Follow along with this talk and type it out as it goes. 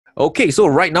Okay, so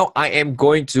right now I am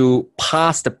going to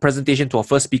pass the presentation to our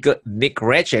first speaker, Nick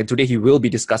Radge, and today he will be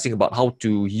discussing about how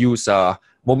to use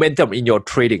momentum in your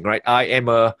trading, right? I am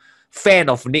a fan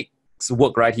of Nick's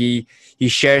work, right? He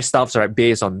shares stuff, right,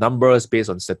 based on numbers, based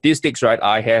on statistics, right?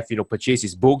 I have, purchased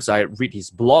his books, I read his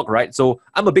blog, right? So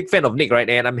I'm a big fan of Nick, right?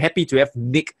 And I'm happy to have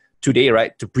Nick today,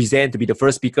 right, to present, to be the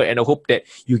first speaker, and I hope that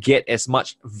you get as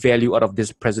much value out of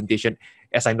this presentation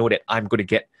as I know that I'm going to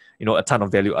get a ton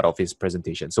of value out of his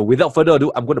presentation. So without further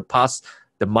ado, I'm going to pass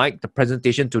the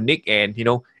presentation to Nick and,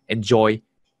 enjoy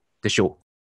the show.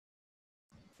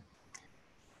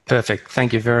 Perfect.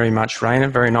 Thank you very much, Rainer.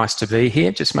 Very nice to be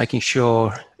here. Just making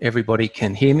sure everybody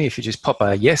can hear me. If you just pop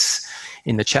a yes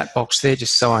in the chat box there,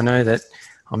 just so I know that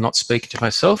I'm not speaking to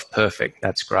myself. Perfect.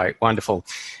 That's great. Wonderful.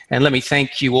 And let me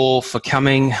thank you all for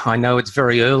coming. I know it's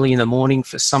very early in the morning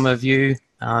for some of you.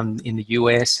 In the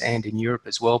US and in Europe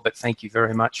as well, but thank you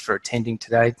very much for attending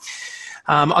today.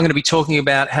 I'm going to be talking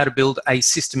about how to build a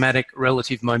systematic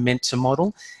relative momentum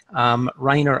model.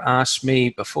 Rainer asked me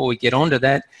before we get on to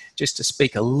that just to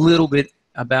speak a little bit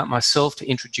about myself, to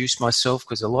introduce myself,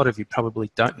 because a lot of you probably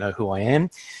don't know who I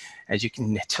am. As you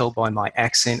can tell by my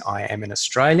accent, I am in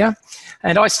Australia.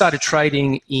 And I started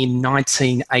trading in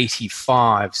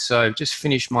 1985, so just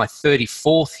finished my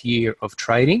 34th year of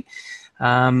trading.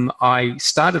 I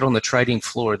started on the trading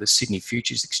floor of the Sydney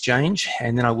Futures Exchange,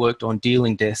 and then I worked on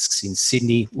dealing desks in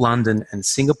Sydney, London, and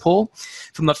Singapore.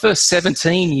 For my first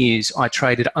 17 years, I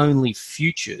traded only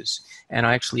futures, and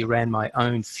I actually ran my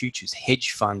own futures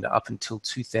hedge fund up until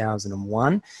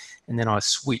 2001. And then I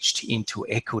switched into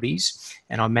equities,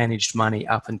 and I managed money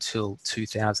up until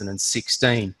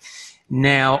 2016.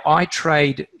 Now, I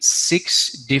trade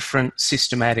 6 different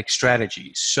systematic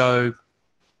strategies. So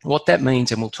what that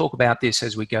means, and we'll talk about this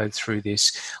as we go through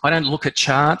this, I don't look at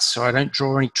charts, or I don't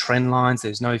draw any trend lines.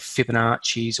 There's no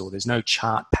Fibonacci's, or there's no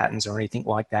chart patterns or anything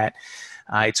like that.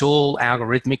 It's all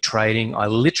algorithmic trading. I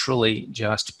literally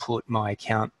just put my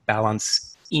account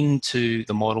balance into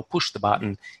the model, push the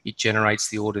button, it generates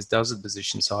the orders, does the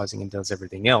position sizing, and does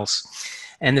everything else.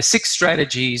 And the 6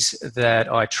 strategies that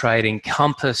I trade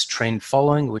encompass trend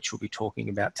following, which we'll be talking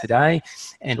about today,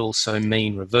 and also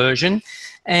mean reversion.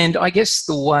 And I guess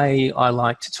the way I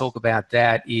like to talk about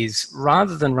that is,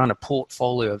 rather than run a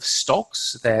portfolio of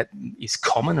stocks that is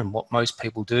common and what most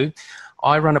people do,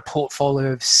 I run a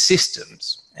portfolio of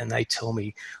systems, and they tell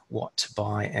me what to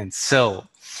buy and sell.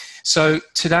 So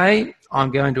today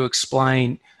I'm going to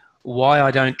explain why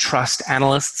I don't trust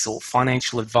analysts or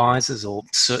financial advisors or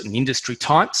certain industry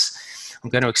types. I'm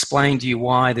going to explain to you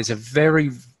why there's a very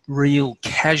real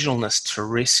casualness to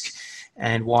risk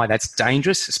and why that's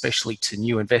dangerous, especially to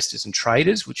new investors and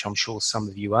traders, which I'm sure some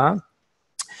of you are.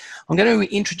 I'm going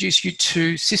to introduce you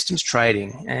to systems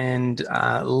trading and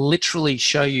literally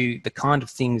show you the kind of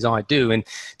things I do. And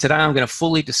today I'm going to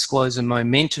fully disclose a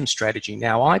momentum strategy.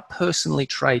 Now, I personally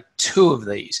trade 2 of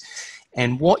these.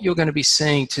 And what you're going to be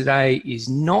seeing today is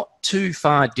not too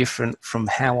far different from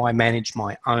how I manage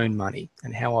my own money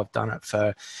and how I've done it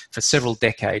for several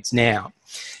decades now.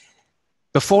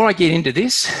 Before I get into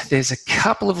this, there's a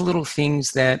couple of little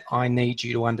things that I need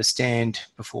you to understand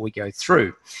before we go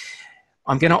through.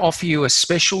 I'm going to offer you a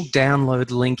special download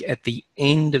link at the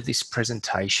end of this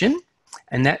presentation,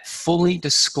 and that fully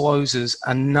discloses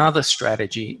another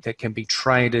strategy that can be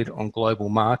traded on global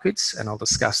markets, and I'll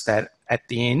discuss that at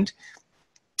the end.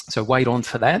 So wait on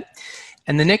for that.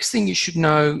 And the next thing you should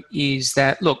know is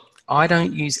that, look, I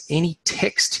don't use any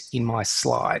text in my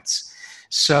slides.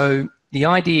 So the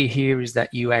idea here is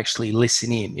that you actually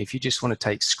listen in. If you just want to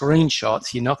take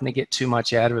screenshots, you're not going to get too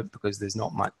much out of it because there's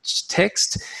not much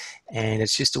text. And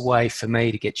it's just a way for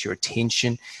me to get your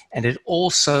attention. And it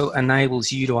also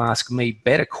enables you to ask me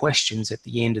better questions at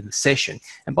the end of the session.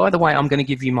 And by the way, I'm going to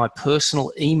give you my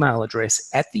personal email address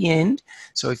at the end.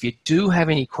 So if you do have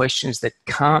any questions that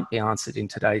can't be answered in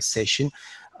today's session,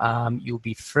 you'll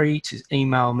be free to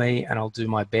email me, and I'll do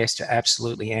my best to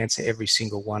absolutely answer every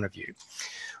single one of you.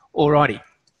 Alrighty,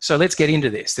 so let's get into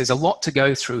this. There's a lot to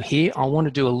go through here. I want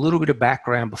to do a little bit of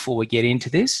background before we get into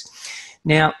this.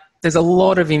 Now, there's a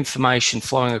lot of information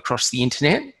flowing across the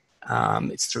internet.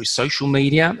 It's through social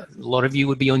media. A lot of you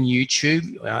would be on YouTube.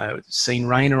 You've seen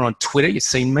Rainer on Twitter. You've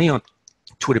seen me on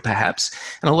Twitter perhaps,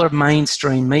 and a lot of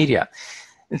mainstream media.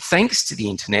 And thanks to the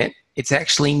internet, it's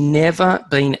actually never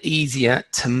been easier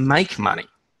to make money.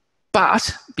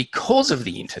 But because of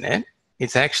the internet,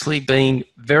 it's actually been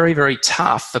very, very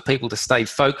tough for people to stay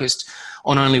focused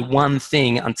on only one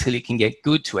thing until you can get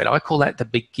good to it. I call that the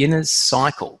beginner's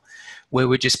cycle, where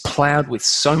we're just plowed with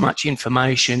so much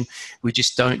information, we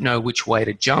just don't know which way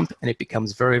to jump, and it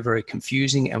becomes very, very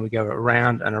confusing, and we go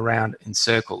around and around in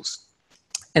circles.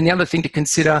 And the other thing to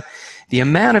consider, the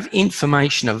amount of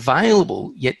information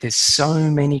available, yet there's so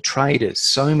many traders,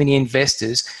 so many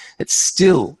investors that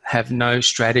still have no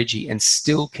strategy and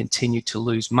still continue to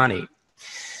lose money.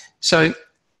 So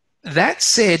that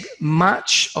said,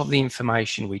 much of the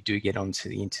information we do get onto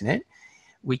the internet,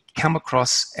 we come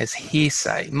across as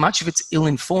hearsay. Much of it's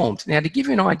ill-informed. Now, to give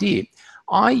you an idea,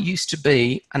 I used to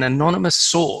be an anonymous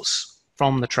source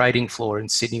from the trading floor in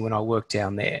Sydney when I worked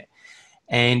down there.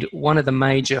 And one of the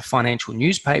major financial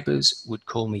newspapers would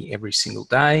call me every single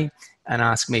day and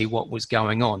ask me what was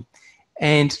going on.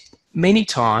 And many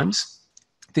times,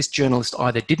 this journalist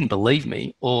either didn't believe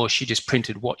me or she just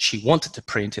printed what she wanted to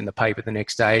print in the paper the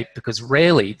next day, because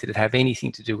rarely did it have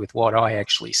anything to do with what I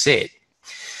actually said.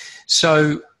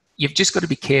 So you've just got to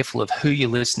be careful of who you're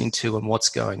listening to and what's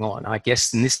going on. I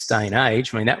guess in this day and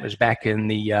age, I mean, that was back in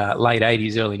the late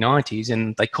 80s, early 90s,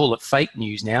 and they call it fake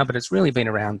news now, but it's really been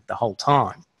around the whole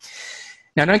time.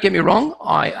 Now, don't get me wrong,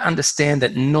 I understand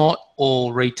that not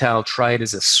all retail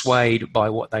traders are swayed by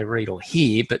what they read or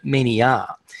hear, but many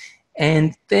are.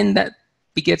 And then that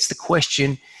begets the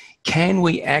question, can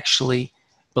we actually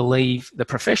believe the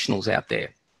professionals out there?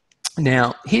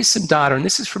 Now, here's some data, and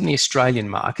this is from the Australian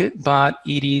market, but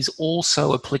it is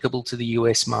also applicable to the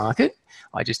US market.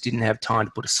 I just didn't have time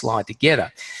to put a slide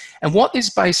together. And what this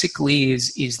basically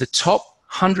is the top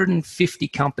 150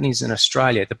 companies in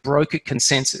Australia, the broker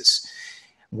consensus.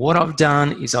 What I've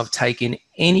done is I've taken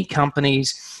any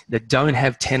companies that don't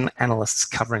have 10 analysts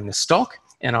covering the stock,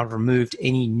 and I've removed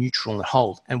any neutral and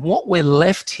hold. And what we're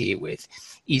left here with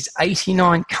is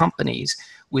 89 companies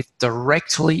with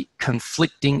directly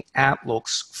conflicting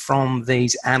outlooks from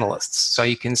these analysts. So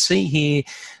you can see here,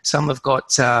 some have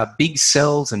got big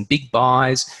sells and big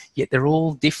buys, yet they're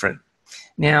all different.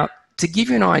 Now, to give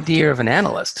you an idea of an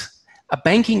analyst, a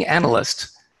banking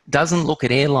analyst doesn't look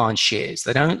at airline shares.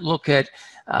 They don't look at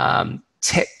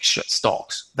tech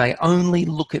stocks. They only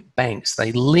look at banks.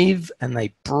 They live and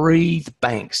they breathe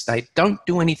banks. They don't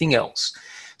do anything else.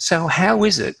 So how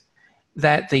is it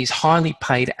that these highly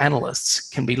paid analysts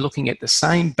can be looking at the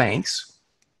same banks,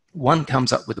 one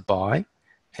comes up with a buy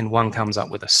and one comes up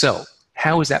with a sell?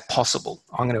 How is that possible?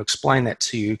 I'm going to explain that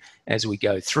to you as we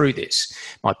go through this.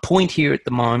 My point here at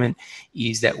the moment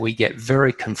is that we get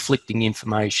very conflicting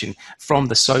information from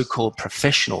the so-called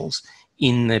professionals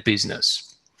in the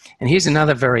business. And here's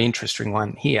another very interesting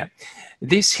one here.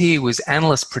 This here was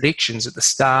analyst predictions at the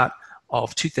start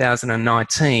of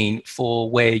 2019 for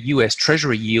where US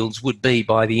Treasury yields would be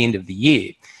by the end of the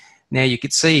year. Now you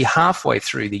could see halfway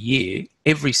through the year,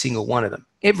 every single one of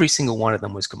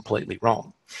them was completely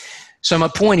wrong. So my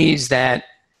point is that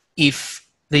if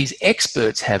these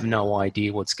experts have no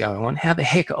idea what's going on, how the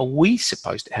heck are we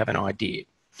supposed to have an idea?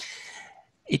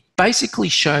 It basically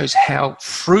shows how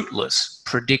fruitless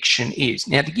prediction is.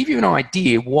 Now, to give you an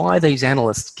idea why these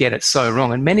analysts get it so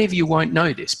wrong, and many of you won't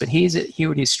know this, but here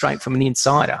it is straight from an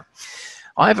insider.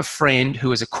 I have a friend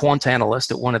who is a quant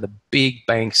analyst at one of the big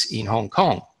banks in Hong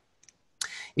Kong.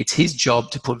 It's his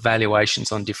job to put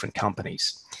valuations on different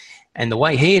companies. And the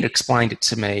way he had explained it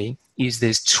to me is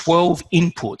there's 12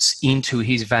 inputs into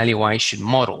his valuation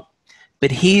model.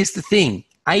 But here's the thing,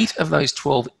 8 of those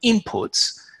 12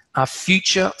 inputs are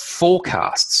future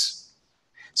forecasts.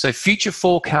 So future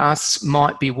forecasts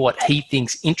might be what he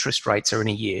thinks interest rates are in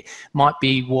a year, might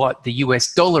be what the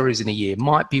US dollar is in a year,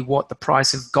 might be what the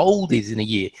price of gold is in a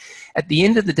year. At the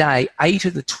end of the day, 8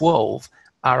 of the 12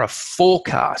 are a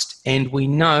forecast, and we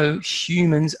know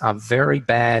humans are very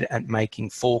bad at making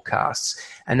forecasts.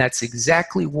 And that's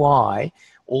exactly why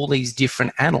all these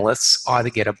different analysts either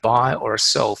get a buy or a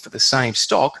sell for the same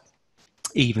stock,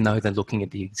 even though they're looking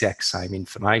at the exact same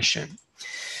information.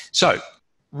 So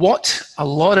what a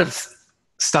lot of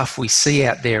stuff we see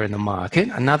out there in the market,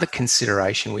 another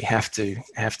consideration we have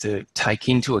to take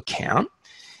into account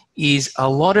is a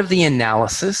lot of the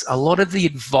analysis, a lot of the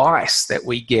advice that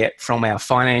we get from our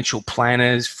financial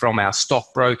planners, from our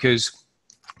stockbrokers,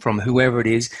 from whoever it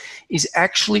is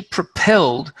actually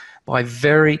propelled by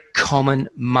very common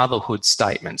motherhood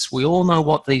statements. We all know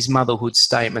what these motherhood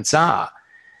statements are.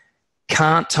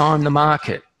 Can't time the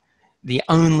market. The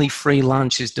only free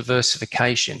lunch is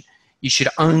diversification. You should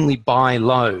only buy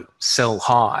low, sell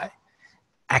high.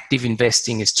 Active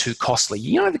investing is too costly.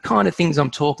 You know the kind of things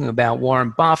I'm talking about,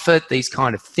 Warren Buffett, these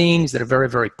kind of things that are very,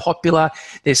 very popular.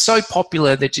 They're so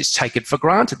popular that just take it for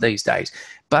granted these days.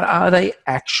 But are they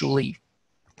actually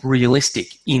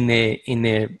realistic in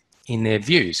their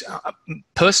views?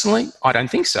 Personally, I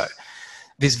don't think so.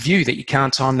 this view that you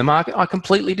can't time the market, I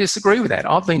completely disagree with that.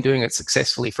 I've been doing it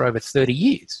successfully for over 30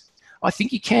 years. I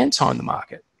think you can time the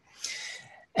market.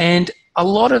 And a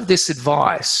lot of this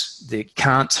advice that you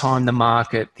can't time the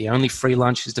market, the only free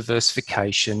lunch is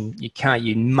diversification,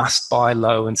 you must buy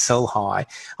low and sell high.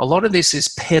 A lot of this is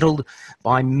peddled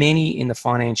by many in the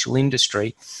financial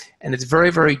industry, and it's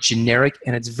very, very generic,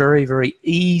 and it's very, very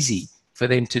easy for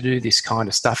them to do this kind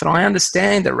of stuff. And I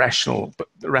understand the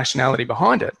rationality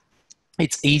behind it.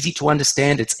 It's easy to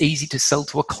understand, it's easy to sell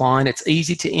to a client, it's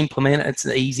easy to implement, it's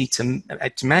easy to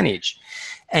manage.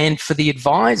 And for the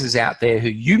advisors out there who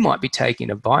you might be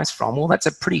taking advice from, well, that's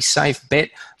a pretty safe bet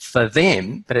for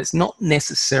them, but it's not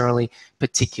necessarily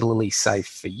particularly safe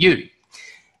for you.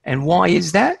 And why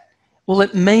is that? Well,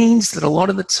 it means that a lot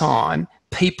of the time,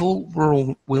 people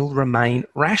will remain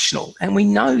rational. And we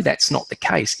know that's not the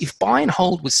case. If buy and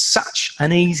hold was such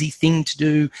an easy thing to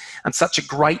do and such a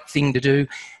great thing to do,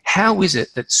 how is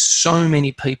it that so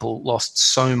many people lost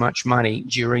so much money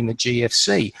during the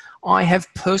GFC? I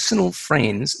have personal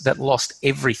friends that lost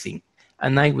everything,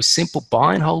 and they were simple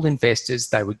buy and hold investors.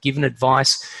 They were given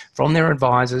advice from their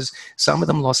advisors. Some of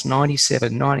them lost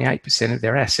 97, 98% of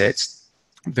their assets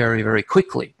very, very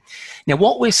quickly. Now,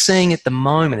 what we're seeing at the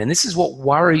moment, and this is what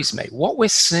worries me, what we're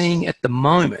seeing at the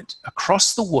moment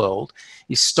across the world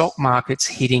is stock markets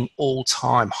hitting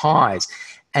all-time highs.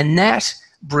 And that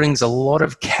brings a lot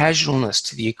of casualness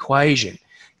to the equation,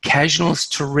 casualness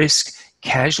to risk,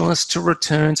 casualness to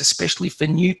returns, especially for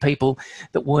new people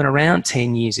that weren't around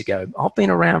 10 years ago. I've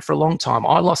been around for a long time.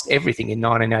 I lost everything in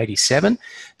 1987,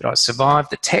 but I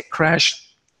survived the tech crash.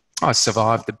 I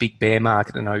survived the big bear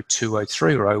market in 02,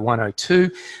 03 or 01,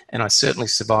 02, and I certainly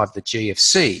survived the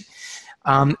GFC.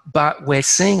 But we're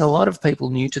seeing a lot of people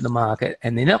new to the market,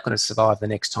 and they're not going to survive the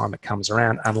next time it comes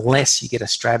around unless you get a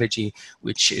strategy,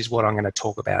 which is what I'm going to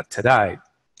talk about today.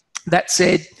 That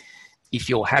said, if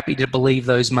you're happy to believe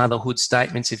those motherhood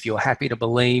statements, if you're happy to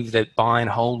believe that buy and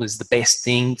hold is the best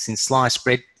thing since sliced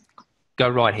bread, go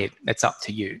right ahead. That's up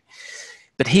to you.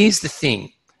 But here's the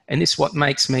thing. And this is what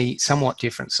makes me somewhat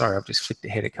different. Sorry, I've just flipped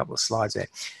ahead a couple of slides there.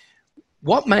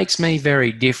 What makes me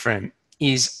very different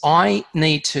is I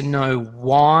need to know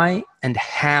why and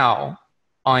how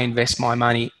I invest my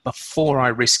money before I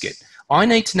risk it. I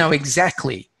need to know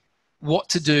exactly what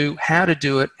to do, how to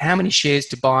do it, how many shares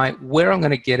to buy, where I'm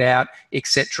going to get out,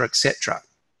 etc., etc.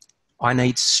 I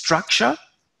need structure,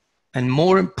 and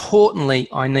more importantly,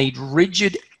 I need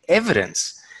rigid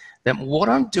evidence that what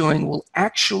I'm doing will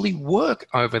actually work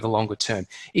over the longer term.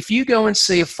 If you go and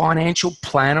see a financial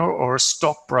planner or a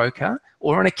stockbroker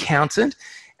or an accountant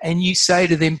and you say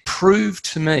to them, prove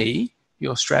to me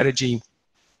your strategy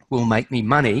will make me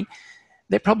money,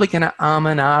 they're probably going to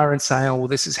and ah and say, oh, well,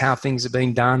 this is how things have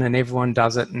been done and everyone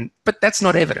does it. But that's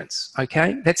not evidence,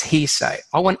 okay? That's hearsay.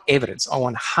 I want evidence. I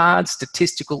want hard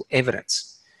statistical evidence.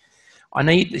 I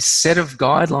need this set of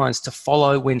guidelines to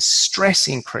follow when stress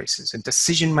increases and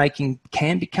decision-making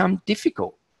can become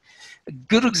difficult. A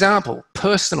good example,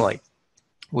 personally,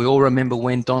 we all remember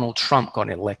when Donald Trump got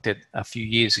elected a few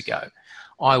years ago.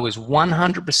 I was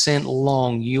 100%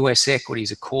 long US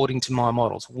equities according to my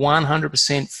models,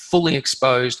 100% fully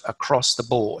exposed across the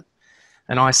board.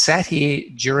 And I sat here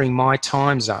during my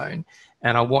time zone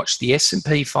and I watched the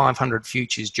S&P 500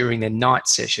 futures during their night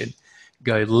session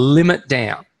go limit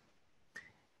down.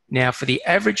 Now, for the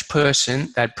average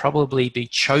person, they'd probably be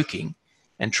choking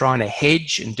and trying to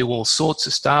hedge and do all sorts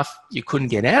of stuff. You couldn't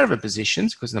get out of the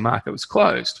positions because the market was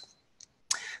closed.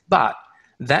 But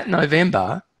that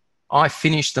November, I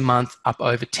finished the month up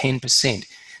over 10%,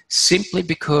 simply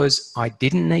because I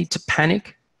didn't need to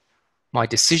panic. My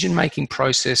decision-making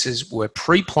processes were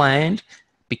pre-planned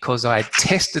because I had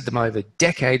tested them over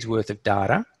decades worth of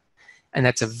data. And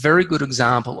that's a very good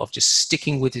example of just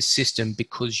sticking with the system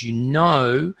because you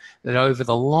know that over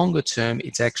the longer term,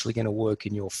 it's actually going to work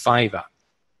in your favor.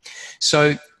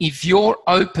 So if you're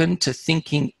open to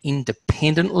thinking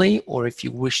independently, or if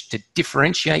you wish to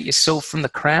differentiate yourself from the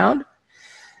crowd,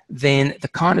 then the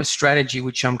kind of strategy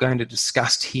which I'm going to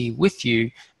discuss here with you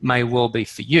may well be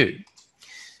for you.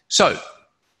 So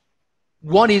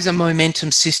what is a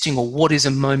momentum system, or what is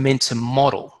a momentum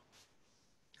model?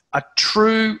 A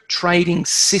true trading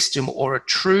system or a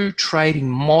true trading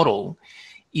model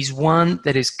is one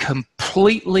that is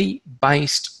completely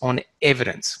based on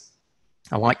evidence.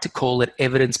 I like to call it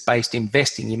evidence-based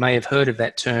investing. You may have heard of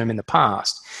that term in the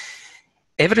past.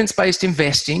 Evidence-based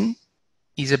investing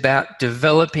is about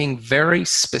developing very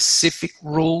specific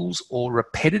rules or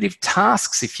repetitive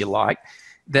tasks, if you like,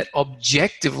 that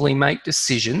objectively make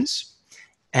decisions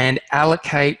and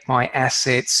allocate my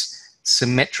assets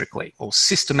symmetrically or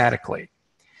systematically.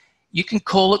 You can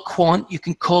call it quant, you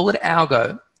can call it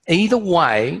algo. Either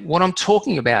way, what I'm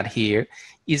talking about here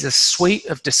is a suite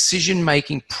of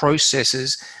decision-making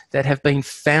processes that have been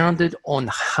founded on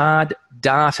hard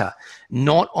data,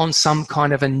 not on some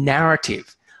kind of a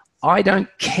narrative. I don't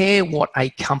care what a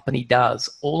company does.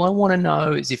 All I want to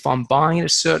know is if I'm buying at a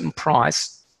certain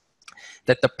price,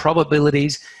 that the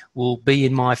probabilities will be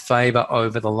in my favor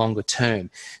over the longer term.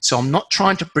 So I'm not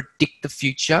trying to predict the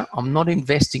future. I'm not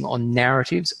investing on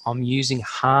narratives. I'm using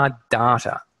hard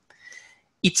data.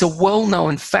 It's a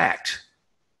well-known fact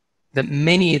that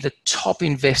many of the top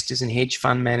investors and hedge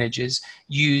fund managers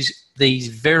use these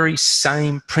very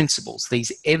same principles,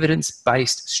 these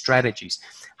evidence-based strategies.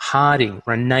 Harding,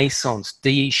 Renaissance,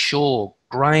 D.E. Shaw,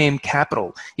 Graham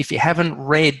Capital. If you haven't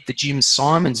read the Jim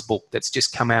Simons book that's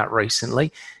just come out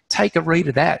recently, take a read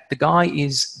of that. The guy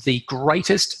is the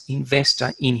greatest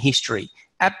investor in history.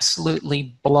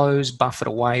 Absolutely blows Buffett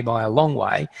away by a long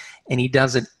way, and he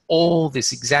does it all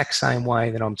this exact same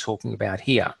way that I'm talking about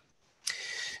here.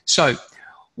 So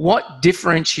what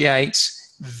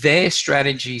differentiates their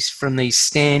strategies from these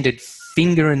standard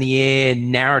finger in the air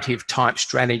narrative type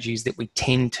strategies that we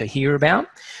tend to hear about?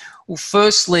 Well,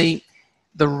 firstly,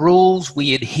 the rules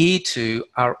we adhere to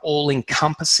are all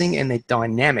encompassing and they're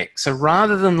dynamic. So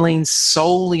rather than lean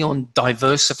solely on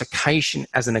diversification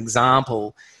as an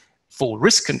example for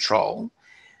risk control,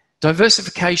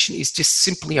 diversification is just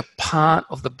simply a part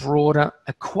of the broader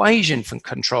equation for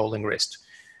controlling risk.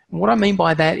 And what I mean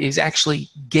by that is actually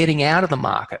getting out of the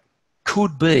market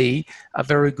could be a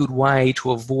very good way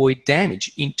to avoid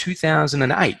damage. In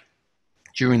 2008,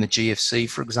 during the GFC,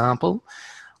 for example,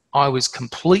 I was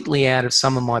completely out of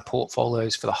some of my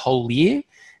portfolios for the whole year.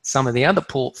 Some of the other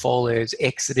portfolios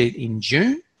exited in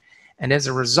June. And as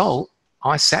a result,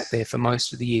 I sat there for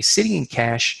most of the year sitting in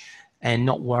cash and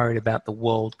not worried about the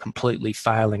world completely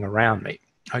failing around me.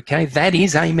 Okay, that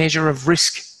is a measure of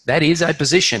risk. That is a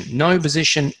position. No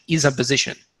position is a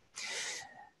position.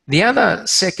 The other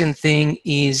second thing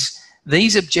is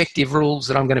these objective rules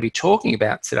that I'm going to be talking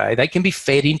about today, they can be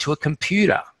fed into a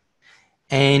computer.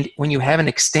 And when you have an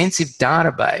extensive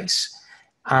database,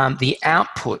 the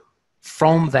output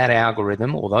from that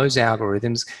algorithm or those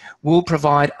algorithms will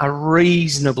provide a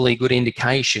reasonably good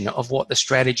indication of what the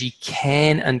strategy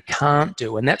can and can't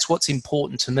do. And that's what's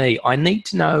important to me. I need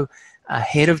to know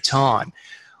ahead of time,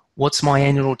 what's my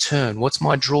annual return? What's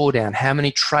my drawdown? How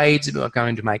many trades am I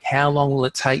going to make? How long will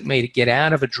it take me to get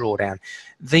out of a drawdown?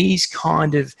 These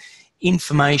kind of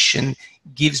information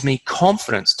gives me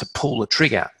confidence to pull a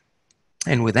trigger.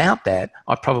 And without that,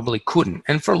 I probably couldn't.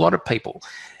 And for a lot of people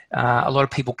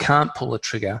can't pull a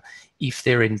trigger if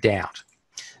they're in doubt.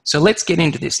 So let's get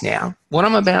into this now. What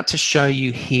I'm about to show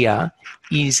you here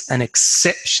is an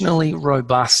exceptionally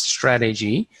robust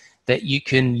strategy that you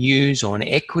can use on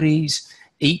equities,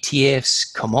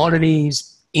 ETFs,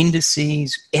 commodities,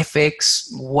 indices, FX,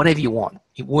 whatever you want.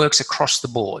 It works across the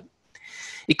board.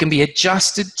 It can be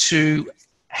adjusted to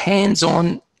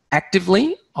hands-on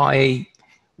actively, i.e.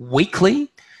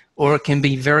 weekly, or it can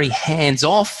be very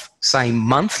hands-off, say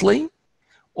monthly,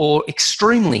 or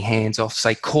extremely hands-off,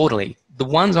 say quarterly. The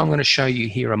ones I'm going to show you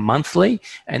here are monthly,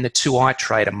 and the two I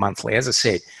trade are monthly. As I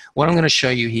said, what I'm going to show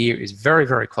you here is very,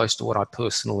 very close to what I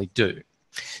personally do.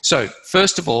 So,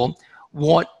 first of all,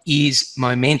 what is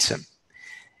momentum?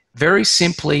 Very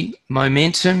simply,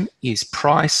 momentum is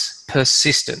price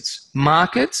persistence.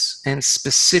 Markets, and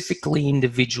specifically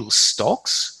individual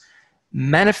stocks,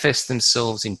 manifest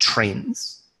themselves in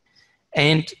trends.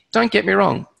 And don't get me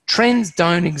wrong, trends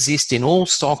don't exist in all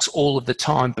stocks all of the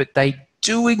time, but they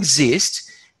do exist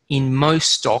in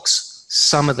most stocks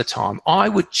some of the time. I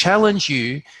would challenge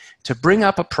you to bring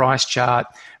up a price chart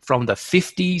from the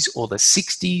 50s or the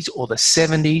 60s or the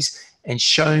 70s and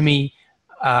show me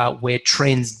where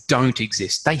trends don't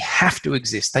exist. They have to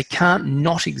exist. They can't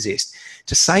not exist.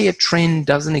 To say a trend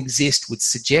doesn't exist would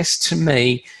suggest to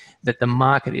me that the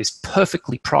market is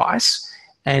perfectly priced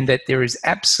and that there is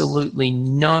absolutely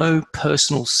no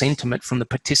personal sentiment from the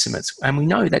participants. And we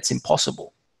know that's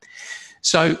impossible.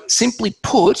 So simply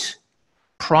put,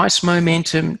 price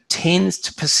momentum tends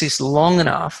to persist long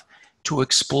enough to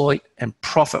exploit and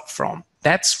profit from.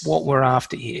 That's what we're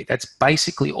after here. That's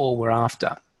basically all we're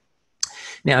after.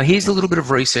 Now, here's a little bit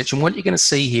of research, and what you're going to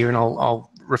see here, and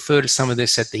I'll refer to some of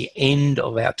this at the end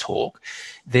of our talk,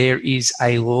 there is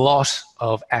a lot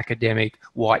of academic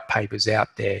white papers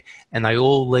out there, and they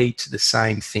all lead to the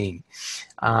same thing.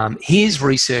 Here's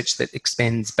research that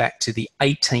extends back to the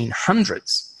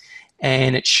 1800s,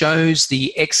 and it shows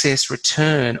the excess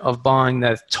return of buying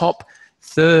the top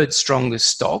third strongest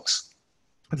stocks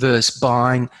versus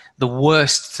buying the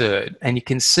worst third. And you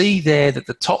can see there that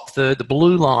the top third, the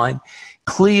blue line,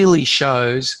 clearly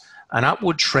shows an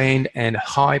upward trend and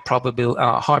high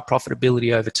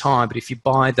profitability over time. But if you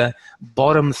buy the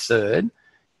bottom third,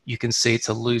 you can see it's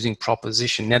a losing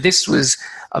proposition. Now, this was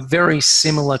a very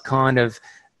similar kind of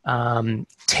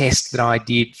test that I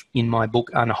did in my book,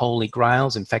 Unholy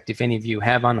Grails. In fact, if any of you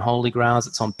have Unholy Grails,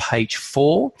 it's on page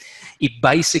 4. It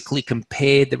basically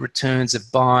compared the returns of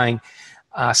buying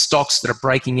stocks that are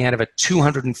breaking out of a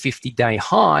 250-day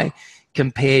high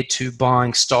compared to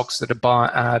buying stocks that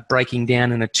are breaking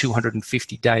down in a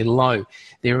 250-day low.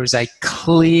 There is a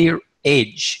clear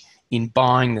edge in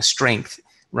buying the strength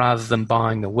rather than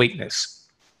buying the weakness.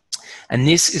 And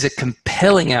this is a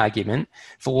compelling argument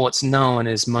for what's known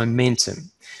as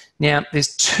momentum. Now,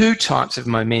 there's two types of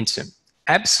momentum,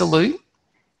 absolute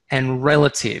and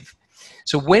relative.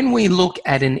 So when we look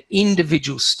at an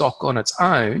individual stock on its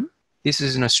own, this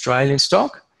is an Australian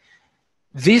stock,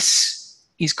 this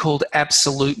is called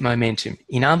absolute momentum.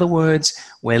 In other words,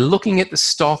 we're looking at the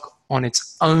stock on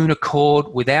its own accord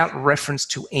without reference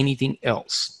to anything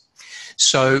else.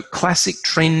 So classic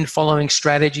trend following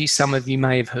strategy, some of you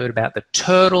may have heard about the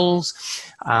turtles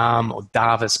or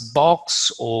Davis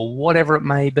box or whatever it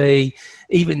may be,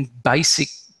 even basic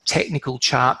technical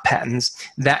chart patterns,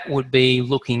 that would be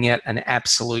looking at an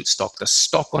absolute stock, the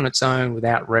stock on its own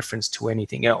without reference to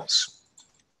anything else.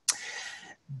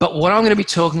 But what I'm going to be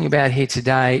talking about here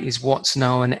today is what's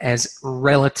known as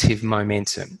relative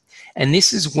momentum. And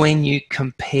this is when you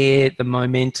compare the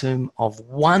momentum of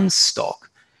one stock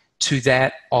to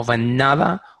that of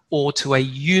another or to a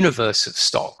universe of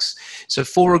stocks. So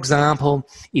for example,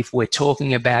 if we're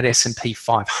talking about S&P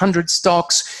 500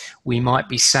 stocks, we might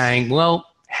be saying, well,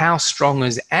 how strong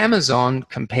is Amazon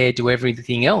compared to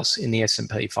everything else in the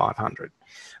S&P 500,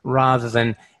 rather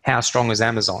than how strong is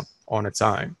Amazon on its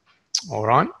own. All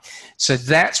right, so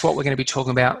that's what we're going to be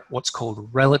talking about, what's called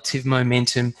relative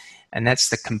momentum, and that's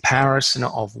the comparison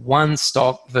of one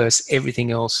stock versus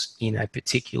everything else in a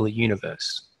particular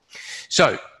universe.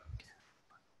 So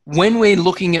when we're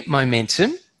looking at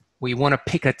momentum, we want to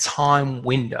pick a time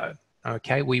window,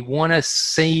 okay? We want to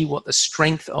see what the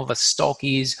strength of a stock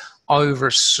is over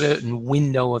a certain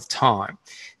window of time.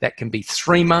 That can be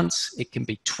 3 months, it can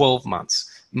be 12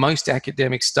 months. Most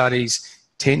academic studies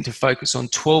tend to focus on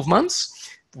 12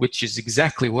 months, which is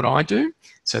exactly what I do.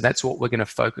 So that's what we're going to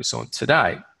focus on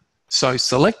today. So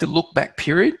select a look back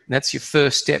period. That's your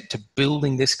first step to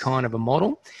building this kind of a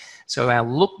model. So our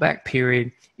look back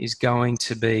period is going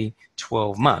to be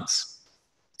 12 months.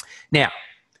 Now,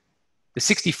 the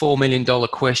 $64 million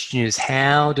question is,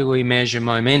 how do we measure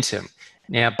momentum?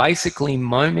 Now, basically,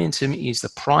 momentum is the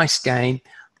price gain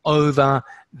over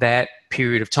that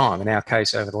period of time, in our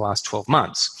case, over the last 12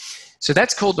 months. So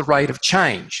that's called the rate of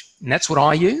change. And that's what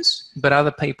I use, but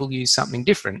other people use something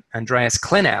different. Andreas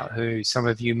Klenau, who some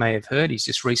of you may have heard, he's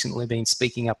just recently been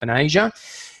speaking up in Asia.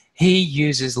 He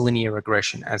uses linear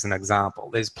regression as an example.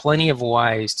 There's plenty of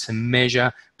ways to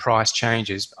measure price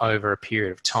changes over a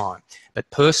period of time. But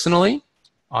personally,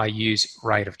 I use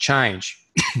rate of change.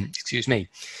 Excuse me.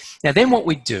 Now then what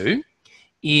we do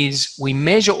is we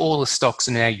measure all the stocks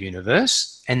in our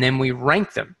universe and then we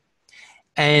rank them.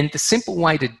 And the simple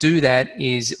way to do that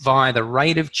is via the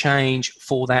rate of change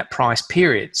for that price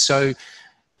period. So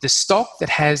the stock that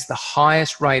has the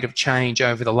highest rate of change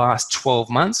over the last 12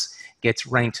 months gets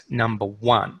ranked number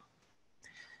 1.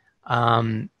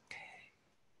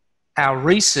 Our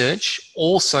research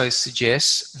also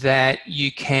suggests that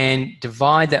you can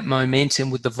divide that momentum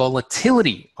with the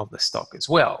volatility of the stock as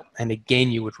well. And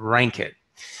again, you would rank it.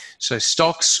 So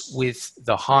stocks with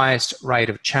the highest rate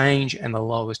of change and the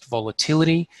lowest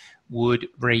volatility would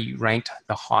be ranked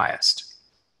the highest.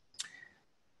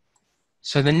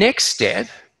 So the next step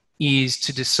is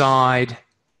to decide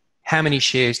how many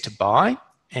shares to buy.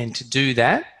 And to do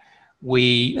that,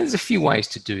 there's a few ways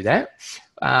to do that.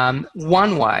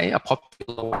 One way, a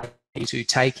popular way, is to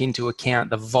take into account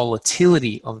the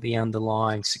volatility of the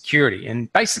underlying security.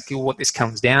 And basically what this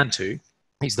comes down to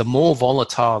is the more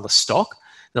volatile the stock,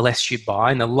 the less you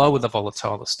buy, and the lower the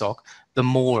volatile the stock, the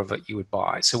more of it you would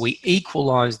buy. So we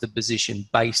equalize the position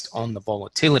based on the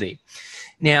volatility.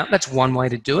 Now, that's one way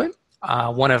to do it.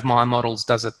 One of my models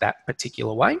does it that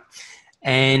particular way.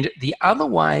 And the other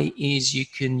way is you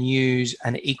can use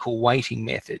an equal weighting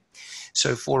method.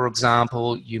 So for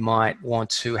example, you might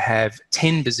want to have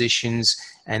 10 positions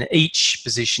and each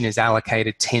position is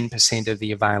allocated 10% of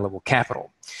the available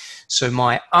capital. So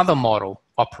my other model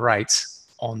operates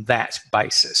on that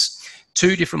basis.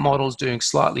 Two different models doing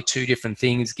slightly two different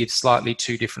things give slightly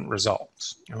two different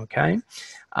results, okay?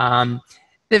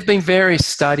 There have been various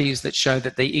studies that show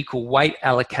that the equal weight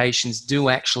allocations do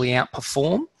actually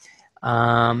outperform.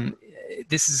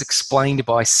 This is explained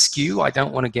by skew. I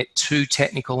don't want to get too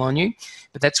technical on you,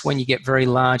 but that's when you get very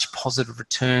large positive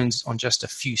returns on just a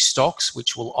few stocks,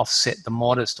 which will offset the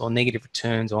modest or negative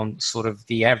returns on sort of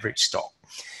the average stock.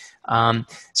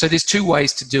 So there's two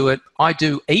ways to do it. I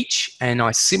do each, and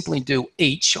I simply do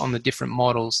each on the different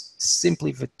models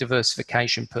simply for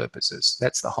diversification purposes.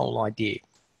 That's the whole idea.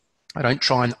 I don't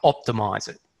try and optimize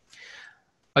it.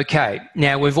 Okay,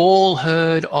 now we've all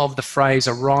heard of the phrase,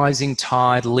 a rising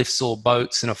tide lifts all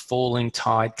boats and a falling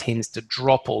tide tends to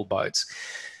drop all boats.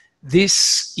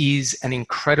 This is an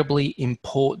incredibly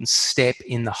important step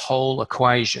in the whole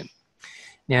equation.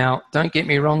 Now, don't get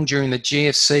me wrong, during the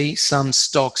GFC, some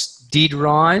stocks did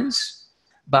rise,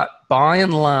 but by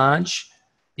and large,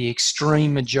 the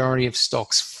extreme majority of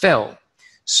stocks fell.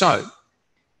 So,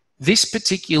 this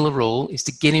particular rule is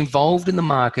to get involved in the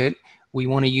market. We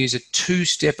want to use a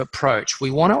two-step approach.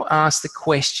 We want to ask the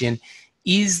question,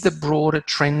 is the broader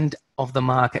trend of the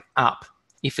market up?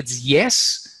 If it's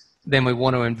yes, then we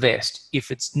want to invest.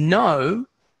 If it's no,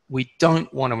 we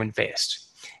don't want to invest.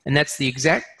 And that's the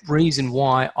exact reason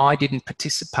why I didn't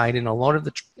participate in a lot of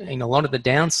the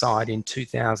downside in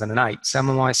 2008. Some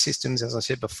of my systems, as I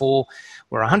said before,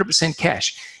 were 100%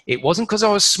 cash. It wasn't because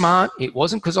I was smart. It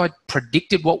wasn't because I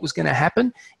predicted what was going to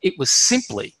happen. It was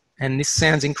simply, and this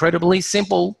sounds incredibly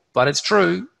simple, but it's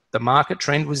true, the market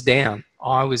trend was down.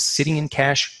 I was sitting in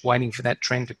cash waiting for that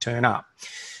trend to turn up.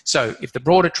 So if the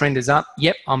broader trend is up,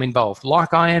 yep, I'm involved.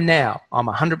 Like I am now, I'm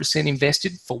 100%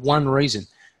 invested for one reason.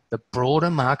 The broader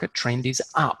market trend is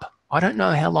up. I don't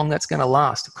know how long that's going to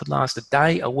last. It could last a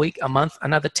day, a week, a month,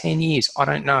 another 10 years. I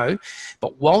don't know.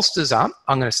 But whilst it's up,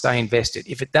 I'm going to stay invested.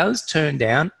 If it does turn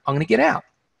down, I'm going to get out.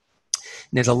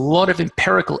 And there's a lot of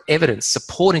empirical evidence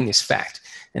supporting this fact.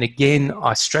 And again,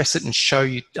 I stress it and show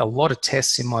you a lot of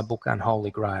tests in my book,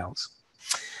 Unholy Grails.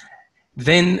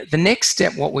 Then the next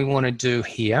step, what we want to do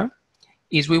here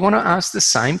is we want to ask the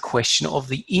same question of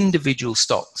the individual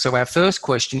stock. So our first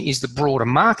question is the broader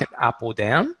market up or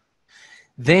down?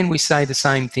 Then we say the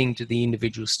same thing to the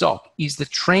individual stock. Is the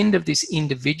trend of this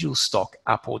individual stock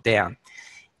up or down?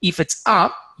 If it's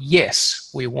up, yes,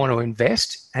 we want to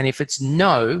invest. And if it's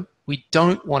no, we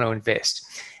don't want to invest.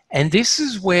 And this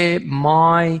is where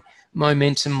my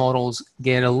momentum models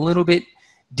get a little bit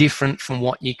different from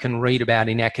what you can read about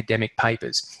in academic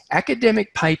papers.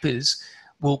 Academic papers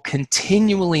will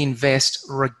continually invest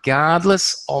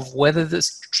regardless of whether the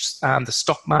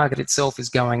stock market itself is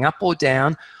going up or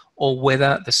down, or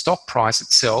whether the stock price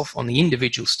itself on the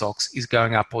individual stocks is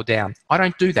going up or down. I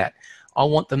don't do that. I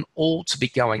want them all to be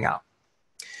going up.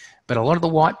 But a lot of the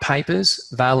white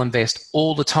papers, they'll invest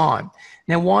all the time.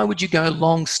 Now, why would you go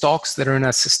long stocks that are in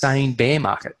a sustained bear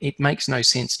market? It makes no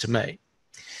sense to me.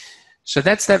 So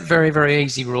that's that very, very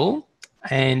easy rule.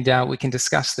 And we can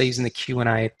discuss these in the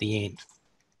Q&A at the end.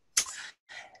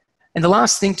 And the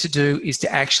last thing to do is to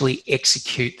actually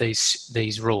execute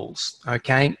these rules,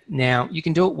 okay? Now, you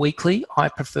can do it weekly. I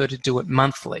prefer to do it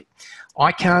monthly.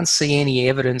 I can't see any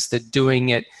evidence that doing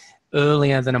it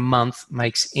earlier than a month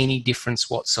makes any difference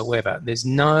whatsoever. There's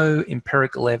no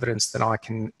empirical evidence that I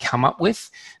can come up with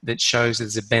that shows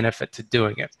there's a benefit to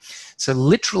doing it. So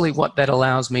literally what that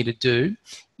allows me to do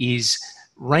is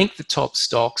rank the top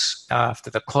stocks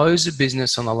after the close of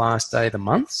business on the last day of the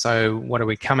month. So what are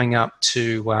we coming up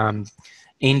to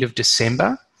end of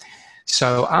December?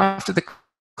 So after the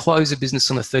close of business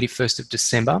on the 31st of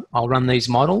December, I'll run these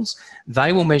models.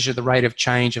 They will measure the rate of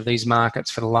change of these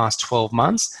markets for the last 12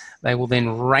 months. They will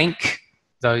then rank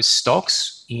those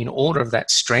stocks in order of that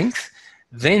strength.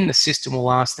 Then the system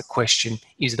will ask the question,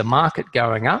 is the market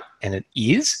going up? And it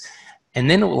is. And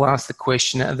then it will ask the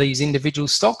question, are these individual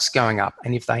stocks going up?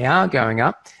 And if they are going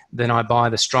up, then I buy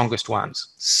the strongest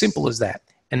ones. Simple as that.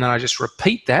 And then I just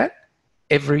repeat that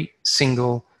every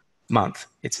single month.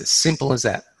 It's as simple as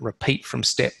that. Repeat from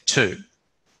step 2.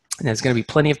 And there's going to be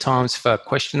plenty of times for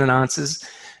question and answers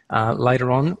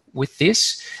later on with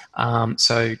this.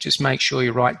 So just make sure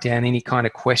you write down any kind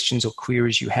of questions or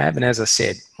queries you have. And as I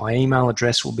said, my email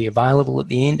address will be available at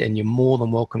the end, and you're more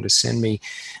than welcome to send me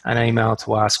an email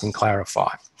to ask and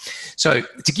clarify. So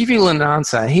to give you an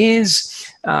answer, here's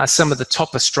some of the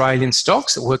top Australian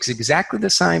stocks. It works exactly the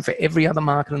same for every other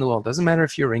market in the world. Doesn't matter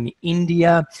if you're in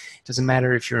India, doesn't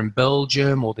matter if you're in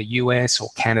Belgium or the US or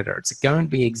Canada. It's going to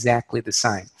be exactly the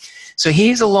same. So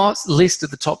here's a list of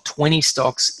the top 20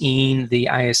 stocks in the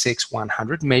ASX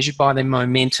 100 measured by their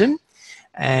momentum.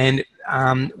 And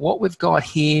what we've got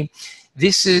here,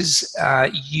 this is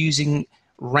using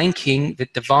ranking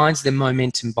that divides their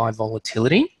momentum by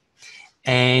volatility.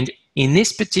 And In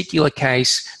this particular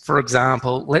case, for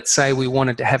example, let's say we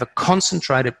wanted to have a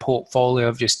concentrated portfolio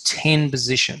of just 10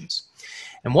 positions.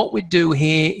 And what we'd do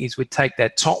here is we'd take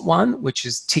that top one, which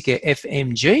is ticker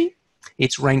FMG.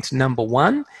 It's ranked number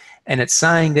 1, and it's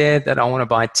saying there that I want to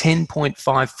buy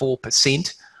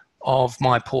 10.54% of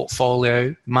my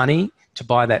portfolio money to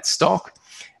buy that stock.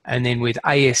 And then with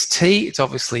AST, it's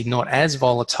obviously not as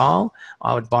volatile.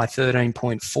 I would buy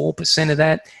 13.4% of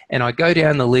that, and I go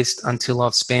down the list until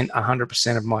I've spent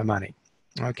 100% of my money.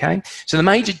 Okay, so the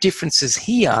major differences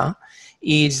here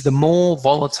is the more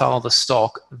volatile the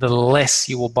stock, the less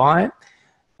you will buy it.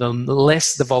 The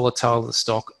less the volatile the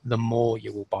stock, the more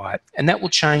you will buy it. And that will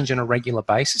change on a regular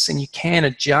basis, and you can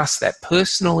adjust that.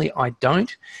 Personally, I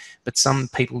don't, but some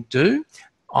people do.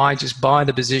 I just buy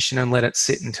the position and let it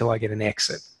sit until I get an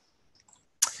exit.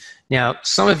 Now,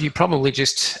 some of you probably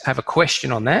just have a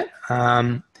question on that.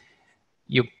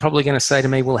 You're probably going to say to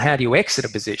me, well, how do you exit a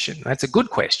position? That's a good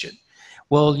question.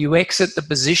 Well, you exit the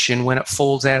position when it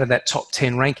falls out of that top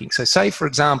 10 ranking. So say, for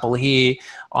example, here,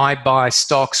 I buy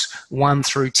stocks 1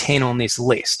 through 10 on this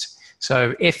list.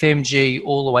 So FMG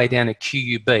all the way down to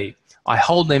QUB. I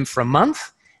hold them for a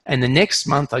month, and the next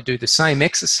month I do the same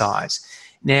exercise.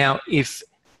 Now, if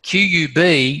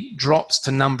QUB drops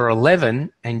to number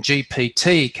 11 and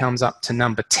GPT comes up to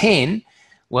number 10,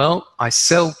 well, I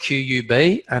sell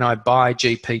QUB and I buy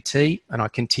GPT, and I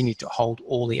continue to hold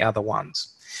all the other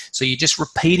ones. So you're just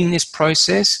repeating this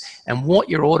process, and what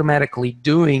you're automatically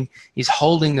doing is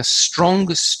holding the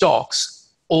strongest stocks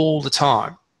all the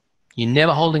time. You're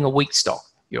never holding a weak stock.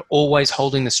 You're always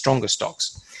holding the stronger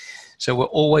stocks. So we're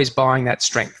always buying that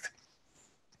strength.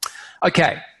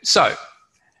 Okay, so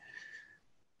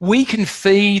we can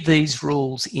feed these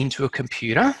rules into a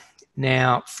computer.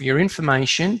 Now, for your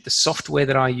information, the software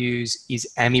that I use is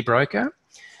AmiBroker.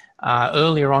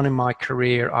 Earlier on in my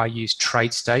career, I used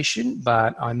TradeStation,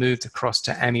 but I moved across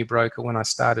to AmiBroker when I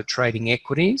started trading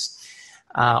equities.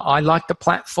 I like the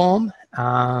platform.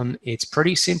 It's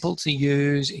pretty simple to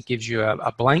use. It gives you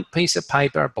a blank piece of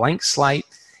paper, a blank slate,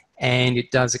 and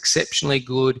it does exceptionally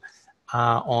good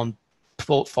on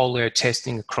portfolio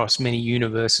testing across many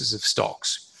universes of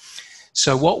stocks.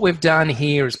 So what we've done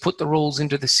here is put the rules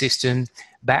into the system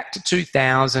back to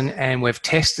 2000, and we've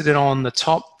tested it on the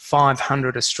top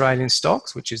 500 Australian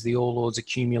stocks, which is the All Ords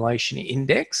Accumulation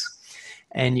Index.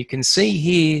 And you can see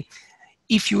here,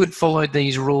 if you had followed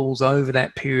these rules over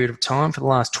that period of time for the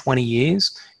last 20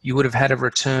 years, you would have had a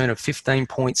return of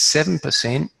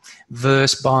 15.7%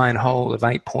 versus buy and hold of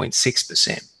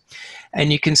 8.6%.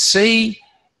 And you can see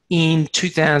in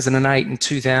 2008 and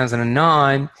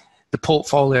 2009, the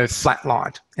portfolio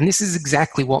flatlined. And this is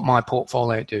exactly what my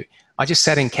portfolio do. I just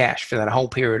sat in cash for that whole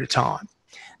period of time.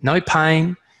 No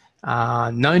pain,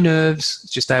 no nerves,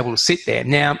 just able to sit there.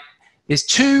 Now, there's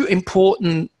two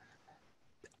important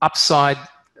upside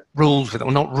rules for that.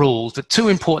 Well, not rules, but two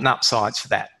important upsides for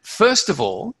that. First of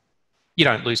all, you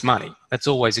don't lose money. That's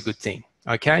always a good thing,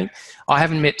 okay? I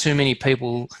haven't met too many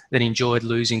people that enjoyed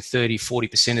losing 30,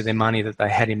 40% of their money that they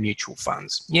had in mutual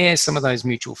funds. Yeah, some of those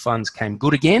mutual funds came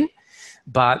good again,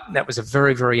 but that was a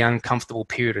very, very uncomfortable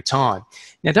period of time.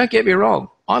 Now, don't get me wrong.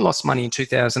 I lost money in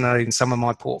 2008 in some of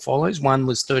my portfolios. One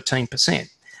was 13%.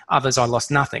 Others, I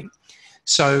lost nothing.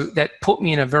 So that put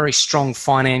me in a very strong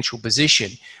financial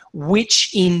position, which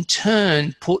in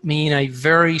turn put me in a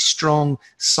very strong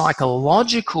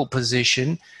psychological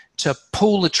position to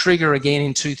pull the trigger again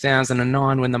in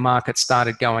 2009 when the market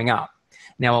started going up.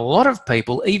 Now, a lot of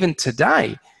people, even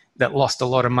today, that lost a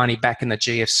lot of money back in the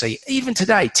GFC, even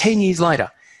today, 10 years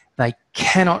later, they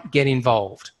cannot get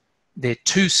involved. They're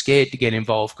too scared to get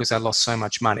involved because they lost so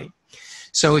much money.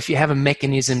 So if you have a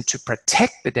mechanism to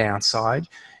protect the downside,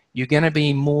 you're going to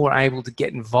be more able to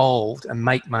get involved and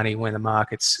make money when the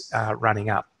market's running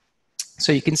up.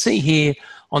 So you can see here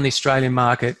on the Australian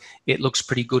market, it looks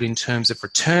pretty good in terms of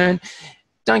return.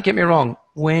 Don't get me wrong,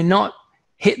 we're not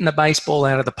hitting the baseball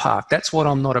out of the park. That's what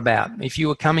I'm not about. If you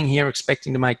were coming here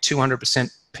expecting to make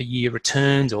 200% per year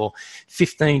returns or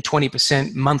 15,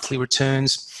 20% monthly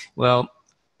returns, well,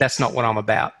 that's not what I'm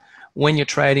about. When you're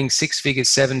trading 6 figures,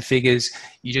 7 figures,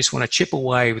 you just want to chip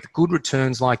away with good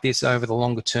returns like this over the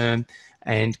longer term,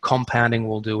 and compounding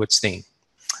will do its thing.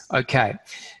 Okay,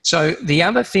 so the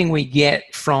other thing we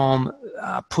get from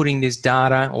putting this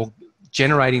data or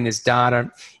generating this data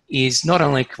is not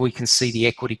only we can see the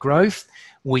equity growth,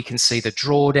 we can see the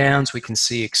drawdowns, we can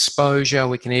see exposure,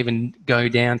 we can even go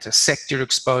down to sector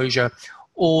exposure,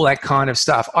 all that kind of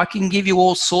stuff. I can give you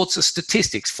all sorts of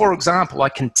statistics. For example, I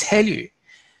can tell you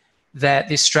that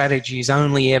this strategy has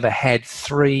only ever had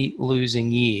 3 losing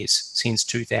years since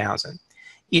 2000.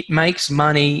 It makes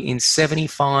money in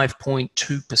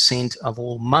 75.2% of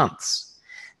all months.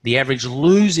 The average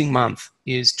losing month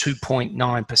is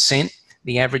 2.9%.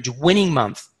 The average winning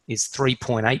month is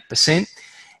 3.8%.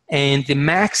 And the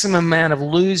maximum amount of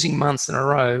losing months in a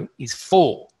row is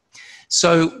 4.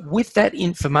 So with that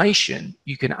information,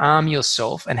 you can arm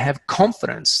yourself and have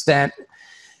confidence that,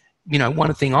 you know,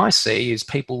 one thing I see is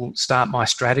people start my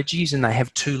strategies and they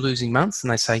have 2 losing months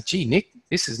and they say, gee, Nick,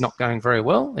 this is not going very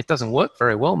well. It doesn't work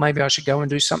very well. Maybe I should go and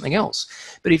do something else.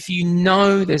 But if you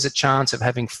know there's a chance of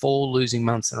having 4 losing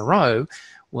months in a row,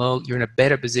 well, you're in a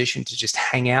better position to just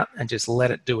hang out and just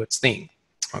let it do its thing.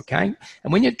 Okay?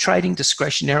 And when you're trading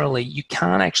discretionarily, you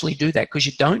can't actually do that because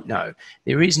you don't know.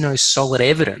 There is no solid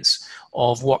evidence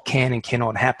of what can and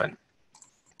cannot happen.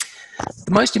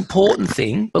 The most important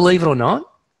thing, believe it or not,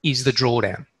 is the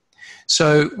drawdown.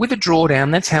 So with a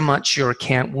drawdown, that's how much your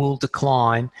account will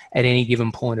decline at any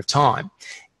given point of time.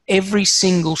 Every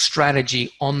single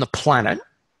strategy on the planet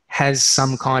has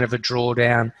some kind of a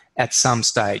drawdown at some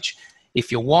stage. If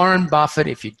you're Warren Buffett,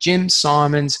 if you're Jim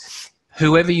Simons,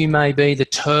 whoever you may be, the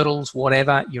Turtles,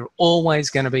 whatever, you're always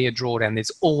going to be a drawdown.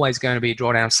 There's always going to be a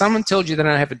drawdown. If someone tells you they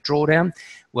don't have a drawdown,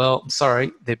 well,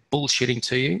 sorry, they're bullshitting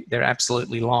to you. They're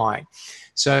absolutely lying.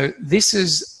 So this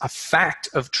is a fact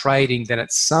of trading, that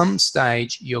at some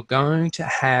stage you're going to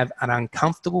have an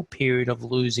uncomfortable period of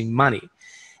losing money.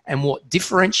 And what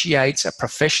differentiates a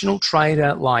professional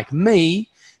trader like me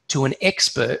to an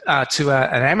expert,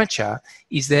 an amateur,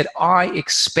 is that I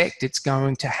expect it's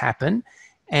going to happen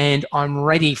and I'm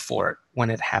ready for it when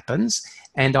it happens,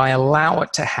 and I allow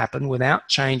it to happen without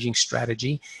changing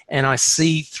strategy, and I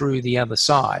see through the other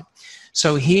side.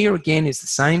 So here again is the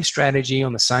same strategy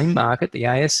on the same market, the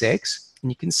ASX,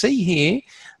 and you can see here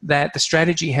that the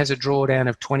strategy has a drawdown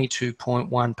of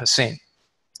 22.1%.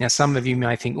 Now some of you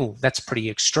may think, oh, that's pretty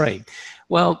extreme.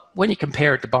 Well, when you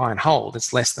compare it to buy and hold,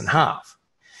 it's less than half.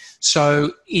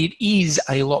 So it is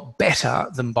a lot better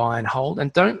than buy and hold.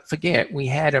 And don't forget, we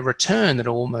had a return that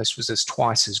almost was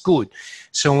twice as good.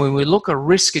 So when we look at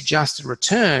risk-adjusted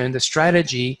return, the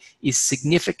strategy is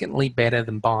significantly better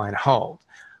than buy and hold.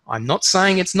 I'm not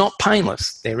saying it's not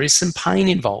painless. There is some pain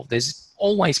involved. There's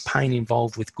always pain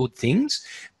involved with good things,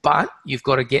 but you've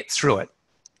got to get through it.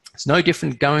 It's no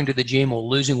different going to the gym or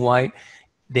losing weight.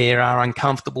 There are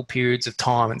uncomfortable periods of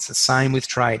time. It's the same with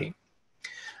trading.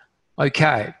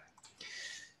 Okay.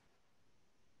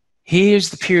 Here's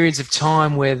the periods of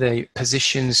time where the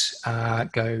positions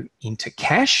go into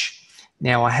cash.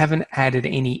 Now, I haven't added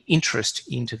any interest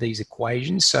into these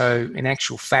equations. So in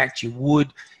actual fact, you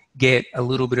would get a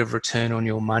little bit of return on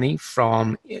your money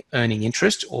from earning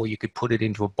interest, or you could put it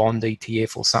into a bond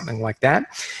ETF or something like that.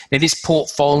 Now, this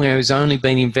portfolio has only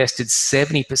been invested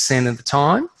 70% of the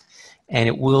time, and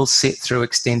it will sit through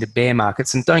extended bear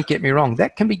markets. And don't get me wrong,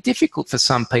 that can be difficult for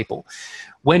some people.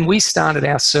 When we started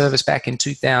our service back in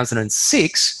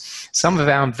 2006, some of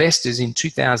our investors in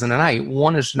 2008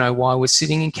 wanted to know why we're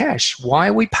sitting in cash. Why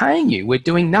are we paying you? We're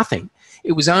doing nothing.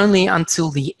 It was only until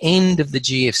the end of the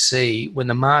GFC, when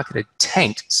the market had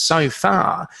tanked so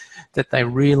far, that they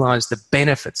realized the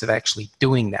benefits of actually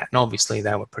doing that. And obviously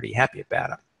they were pretty happy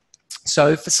about it.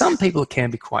 So for some people, it can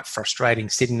be quite frustrating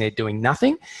sitting there doing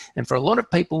nothing. And for a lot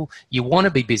of people, you want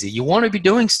to be busy. You want to be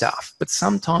doing stuff. But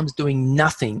sometimes doing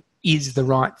nothing is the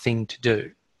right thing to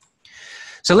do.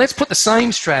 So let's put the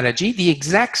same strategy, the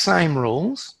exact same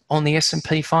rules, on the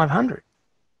S&P 500.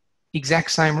 Exact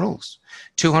same rules.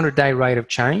 200-day rate of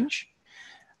change.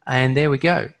 And there we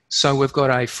go. So we've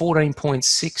got a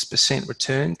 14.6%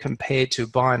 return compared to a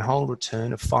buy and hold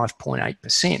return of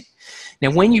 5.8%.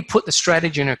 Now, when you put the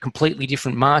strategy in a completely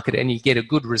different market and you get a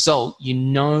good result, you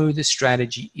know the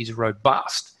strategy is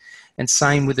robust. And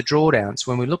same with the drawdowns.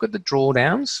 When we look at the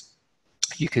drawdowns,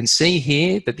 you can see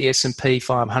here that the S&P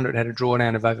 500 had a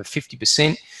drawdown of over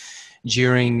 50%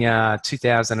 during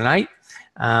 2008.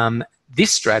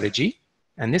 This strategy,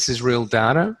 and this is real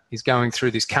data, is going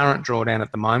through this current drawdown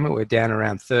at the moment. We're down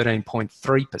around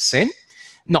 13.3%.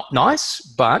 Not nice,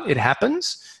 but it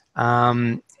happens.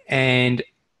 And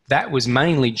that was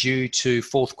mainly due to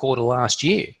fourth quarter last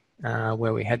year,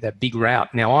 where we had that big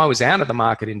rout. Now, I was out of the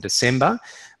market in December,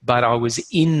 but I was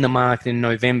in the market in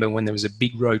November when there was a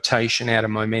big rotation out of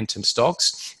momentum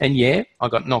stocks. And yeah, I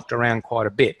got knocked around quite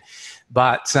a bit.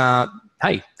 But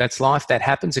hey, that's life. That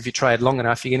happens. If you trade long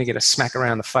enough, you're going to get a smack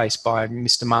around the face by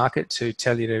Mr. Market to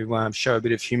tell you to show a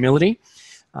bit of humility.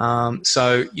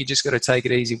 So you just got to take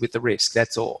it easy with the risk.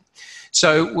 That's all.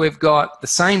 So we've got the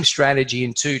same strategy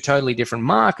in 2 totally different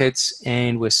markets,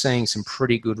 and we're seeing some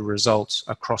pretty good results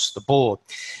across the board.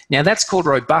 Now, that's called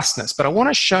robustness, but I want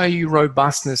to show you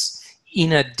robustness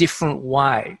in a different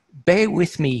way. Bear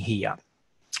with me here.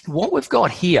 What we've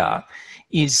got here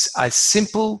is a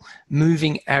simple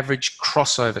moving average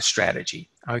crossover strategy,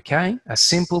 okay? A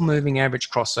simple moving average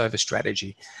crossover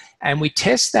strategy. And we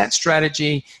test that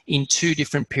strategy in two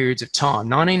different periods of time,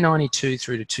 1992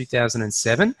 through to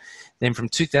 2007, then from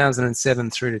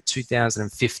 2007 through to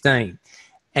 2015.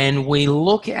 And we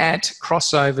look at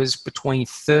crossovers between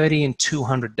 30 and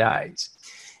 200 days.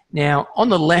 Now, on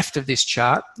the left of this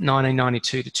chart,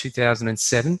 1992 to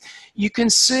 2007, you can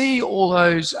see all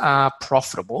those are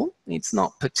profitable. It's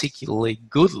not particularly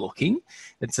good looking.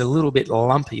 It's a little bit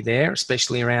lumpy there,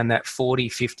 especially around that 40,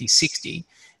 50, 60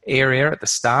 area at the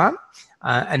start,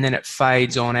 and then it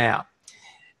fades on out.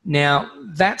 Now,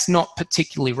 that's not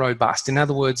particularly robust. In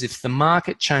other words, if the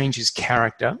market changes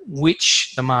character,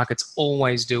 which the markets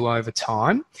always do over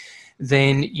time,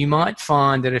 then you might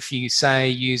find that if you, say,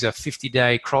 use a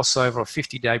 50-day crossover or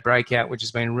 50-day breakout, which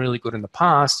has been really good in the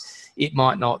past, it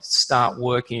might not start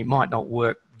working. It might not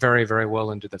work very, very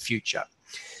well into the future.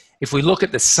 If we look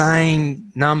at the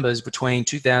same numbers between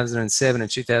 2007 and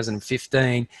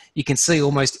 2015, you can see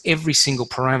almost every single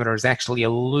parameter is actually a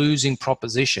losing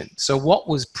proposition. So what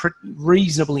was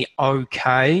reasonably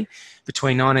okay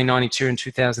between 1992 and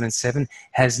 2007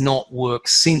 has not worked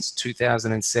since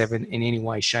 2007 in any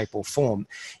way, shape, or form.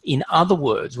 In other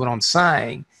words, what I'm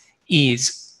saying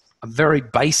is a very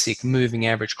basic moving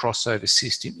average crossover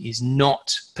system is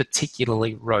not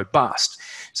particularly robust.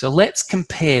 So let's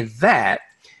compare that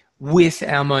with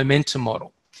our momentum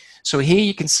model. So here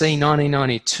you can see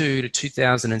 1992 to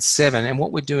 2007, and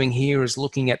what we're doing here is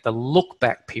looking at the look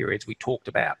back periods we talked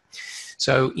about.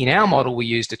 So in our model, we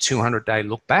used a 200-day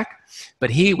look back, but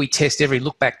here we test every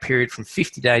look back period from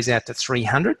 50 days out to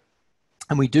 300,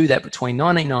 and we do that between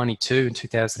 1992 and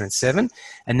 2007,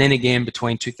 and then again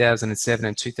between 2007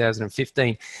 and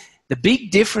 2015. The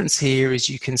big difference here is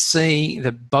you can see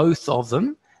that both of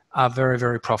them are very,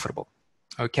 very profitable,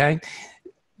 okay?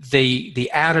 The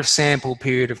out of sample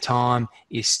period of time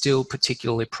is still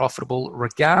particularly profitable,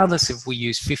 regardless if we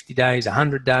use 50 days,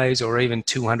 100 days, or even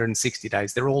 260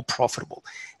 days. They're all profitable.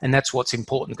 And that's what's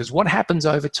important, because what happens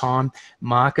over time,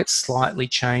 markets slightly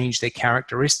change their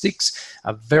characteristics.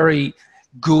 A very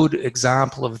good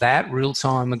example of that,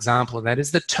 real-time example of that,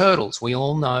 is the turtles. We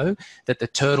all know that the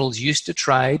turtles used to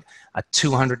trade a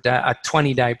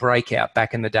 20-day breakout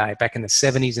back in the day, back in the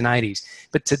 70s and 80s.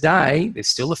 But today, there's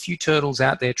still a few turtles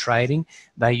out there trading.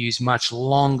 They use much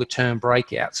longer-term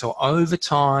breakouts. So over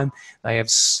time, they have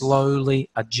slowly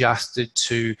adjusted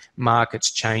to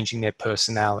markets changing their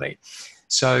personality.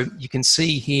 So you can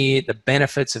see here the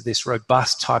benefits of this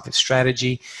robust type of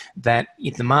strategy, that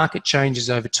if the market changes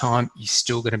over time, you're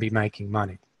still going to be making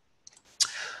money.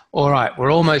 All right,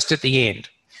 we're almost at the end.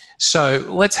 So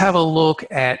let's have a look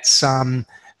at some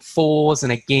fors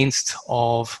and against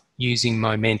of using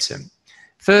momentum.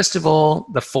 First of all,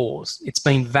 the fors. It's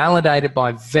been validated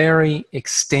by very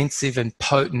extensive and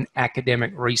potent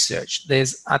academic research.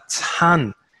 There's a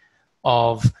ton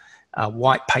of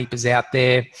white papers out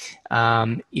there.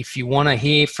 If you want to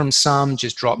hear from some,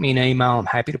 just drop me an email. I'm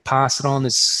happy to pass it on.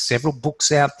 There's several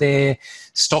books out there.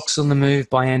 Stocks on the Move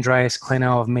by Andreas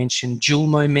Klenow I've mentioned. Dual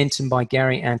Momentum by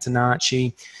Gary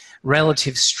Antonacci.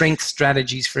 Relative Strength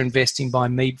Strategies for Investing by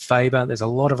Mead Faber. There's a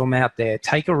lot of them out there.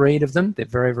 Take a read of them. They're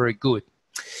very, very good.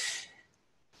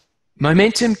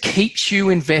 Momentum keeps you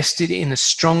invested in the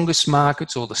strongest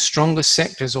markets or the strongest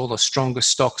sectors or the strongest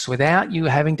stocks without you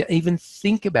having to even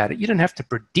think about it. You don't have to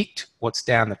predict what's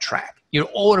down the track. You're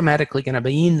automatically going to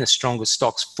be in the strongest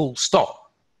stocks, full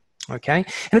stop. Okay?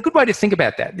 And a good way to think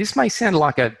about that, this may sound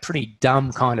like a pretty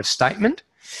dumb kind of statement,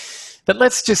 but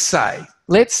let's just say,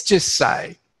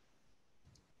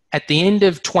 at the end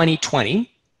of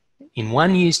 2020, in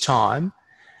 1 year's time,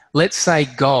 let's say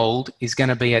gold is going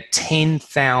to be at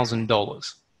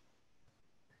 $10,000.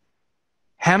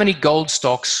 How many gold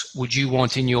stocks would you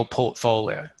want in your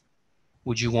portfolio?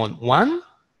 Would you want one?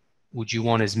 Would you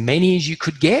want as many as you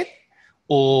could get?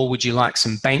 Or would you like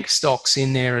some bank stocks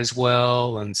in there as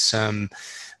well, and some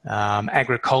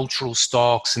agricultural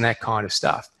stocks and that kind of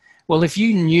stuff? Well, if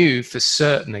you knew for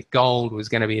certain that gold was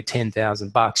going to be at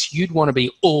 $10,000, you'd want to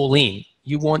be all in.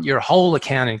 You want your whole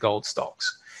account in gold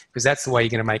stocks, because that's the way you're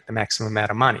going to make the maximum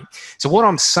amount of money. So what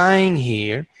I'm saying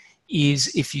here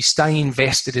is, if you stay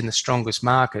invested in the strongest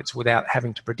markets without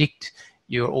having to predict,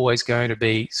 you're always going to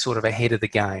be sort of ahead of the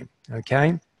game,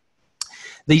 okay?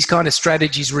 These kind of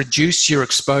strategies reduce your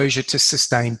exposure to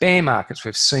sustained bear markets.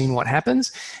 We've seen what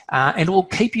happens, and it will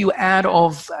keep you out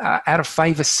of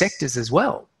favor sectors as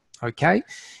well, okay?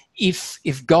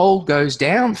 If gold goes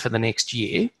down for the next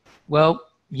year, well,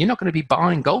 you're not going to be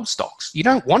buying gold stocks. You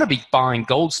don't want to be buying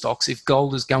gold stocks if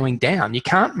gold is going down. You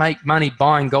can't make money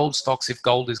buying gold stocks if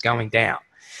gold is going down.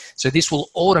 So this will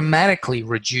automatically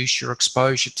reduce your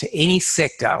exposure to any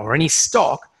sector or any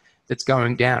stock that's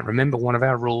going down. Remember, one of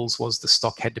our rules was the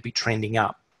stock had to be trending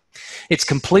up. It's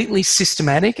completely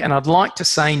systematic, and I'd like to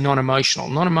say non-emotional.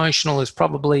 Non-emotional is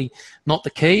probably not the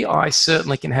key. I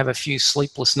certainly can have a few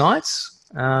sleepless nights.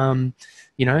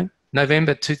 You know,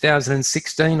 November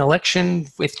 2016 election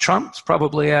with Trump is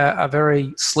probably a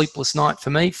very sleepless night for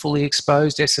me. Fully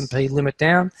exposed, S&P limit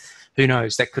down. Who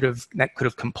knows? That could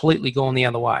have completely gone the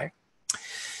other way.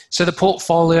 So the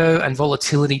portfolio and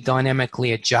volatility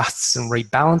dynamically adjusts and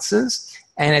rebalances,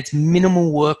 and it's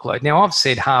minimal workload. Now, I've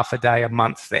said half a day a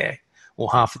month there, or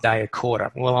half a day a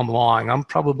quarter. Well, I'm lying. I'm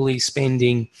probably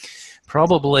spending,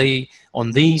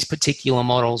 on these particular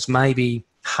models, maybe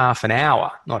half an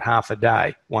hour, not half a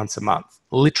day, once a month.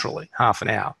 Literally half an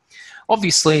hour.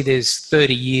 Obviously, there's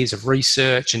 30 years of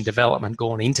research and development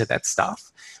gone into that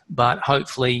stuff. But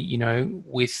hopefully, you know,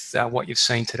 with what you've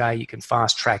seen today, you can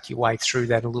fast track your way through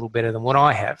that a little better than what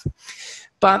I have.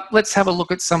 But let's have a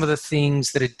look at some of the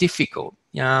things that are difficult.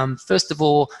 First of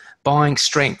all, buying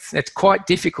strength. It's quite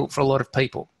difficult for a lot of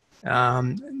people.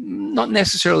 Not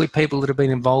necessarily people that have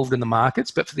been involved in the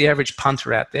markets, but for the average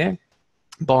punter out there,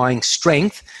 buying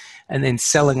strength and then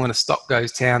selling when a stock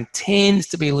goes down tends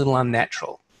to be a little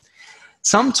unnatural.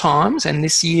 Sometimes, and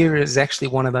this year is actually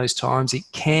one of those times, it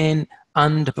can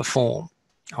underperform.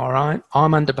 All right,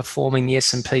 I'm underperforming the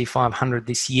S&P 500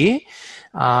 this year.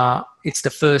 It's the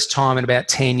first time in about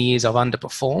 10 years I've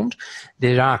underperformed.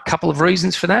 There are a couple of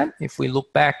reasons for that. If we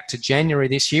look back to January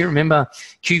this year, remember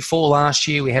Q4 last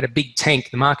year, we had a big tank.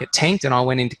 The market tanked and I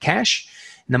went into cash.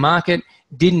 And the market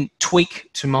didn't tweak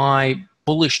to my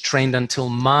bullish trend until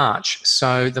March.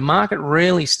 So the market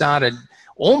really started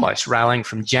almost rallying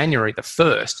from January the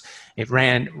 1st. It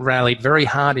rallied very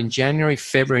hard in January,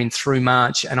 February, and through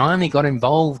March, and I only got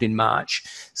involved in March.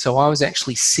 So I was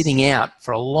actually sitting out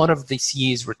for a lot of this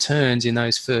year's returns in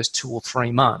those first 2 or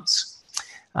 3 months.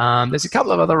 There's a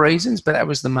couple of other reasons, but that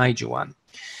was the major one.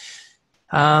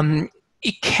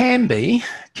 It can be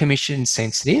commission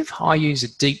sensitive. I use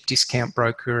a deep discount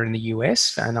broker in the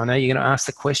US, and I know you're going to ask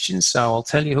the question, so I'll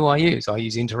tell you who I use. I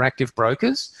use Interactive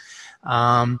Brokers.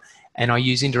 And I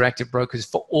use Interactive Brokers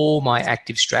for all my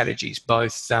active strategies,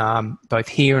 both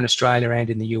here in Australia and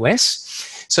in the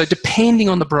US. So depending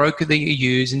on the broker that you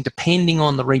use and depending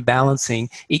on the rebalancing,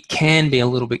 it can be a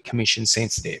little bit commission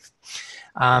sensitive.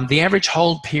 The average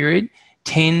hold period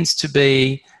tends to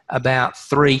be about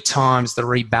 3 times the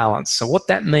rebalance. So what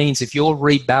that means, if you're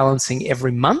rebalancing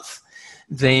every month,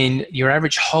 then your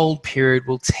average hold period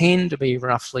will tend to be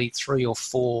roughly 3 or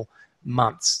 4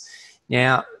 months.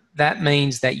 Now, that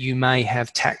means that you may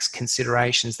have tax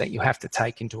considerations that you have to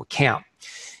take into account.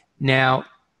 Now,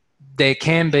 there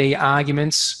can be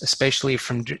arguments, especially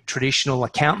from traditional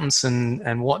accountants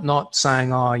and whatnot,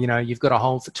 saying, oh, you know, you've got to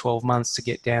hold for 12 months to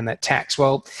get down that tax.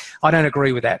 Well, I don't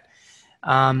agree with that.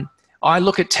 I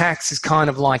look at tax as kind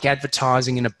of like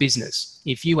advertising in a business.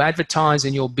 If you advertise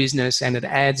in your business and it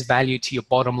adds value to your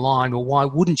bottom line, well, why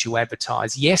wouldn't you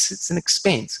advertise? Yes, it's an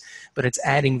expense, but it's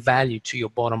adding value to your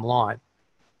bottom line.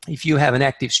 If you have an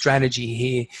active strategy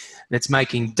here that's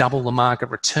making double the market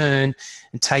return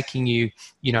and taking you,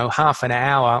 you know, half an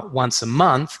hour once a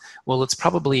month, well, it's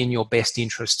probably in your best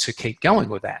interest to keep going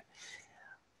with that.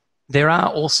 There are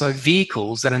also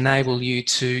vehicles that enable you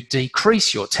to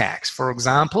decrease your tax. For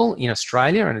example, in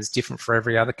Australia, and it's different for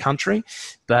every other country,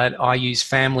 but I use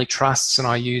family trusts and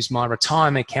I use my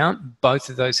retirement account. Both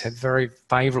of those have very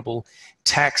favorable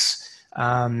tax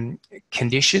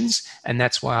conditions, and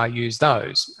that's why I use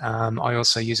those. I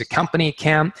also use a company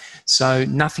account, so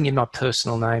nothing in my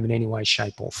personal name in any way,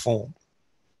 shape or form.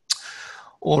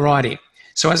 Alrighty,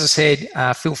 so as I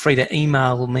said, feel free to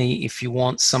email me if you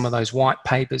want some of those white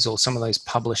papers or some of those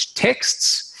published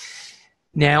texts.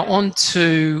 Now on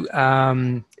to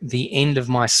the end of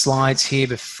my slides here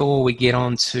before we get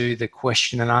on to the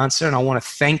question and answer, and I want to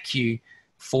thank you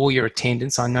for your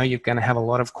attendance. I know you're going to have a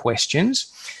lot of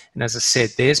questions. And as I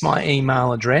said, there's my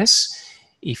email address.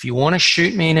 If you want to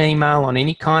shoot me an email on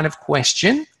any kind of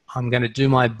question, I'm going to do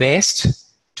my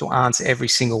best to answer every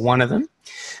single one of them.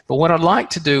 But what I'd like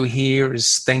to do here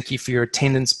is thank you for your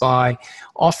attendance by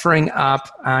offering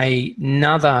up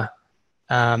another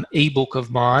ebook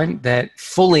of mine that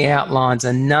fully outlines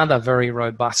another very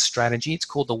robust strategy. It's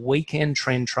called the Weekend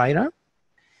Trend Trader.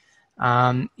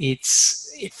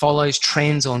 It follows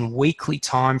trends on weekly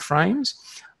time frames.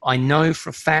 I know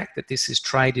for a fact that this is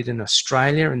traded in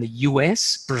Australia, in the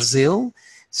US, Brazil,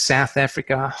 South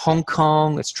Africa, Hong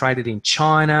Kong, it's traded in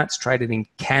China, it's traded in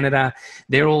Canada.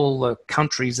 They're all the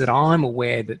countries that I'm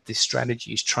aware that this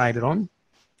strategy is traded on.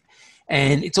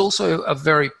 And it's also a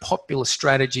very popular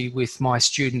strategy with my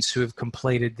students who have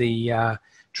completed the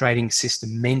trading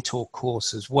system mentor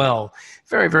course as well.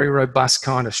 Very, very robust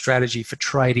kind of strategy for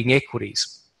trading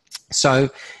equities. So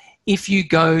if you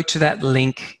go to that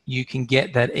link, you can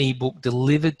get that ebook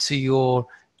delivered to your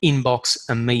inbox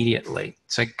immediately.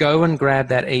 So go and grab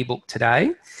that ebook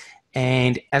today.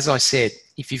 And as I said,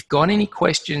 if you've got any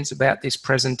questions about this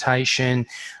presentation,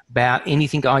 about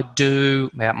anything I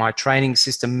do, about my trading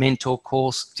system mentor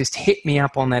course, just hit me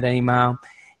up on that email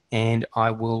and I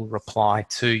will reply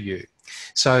to you.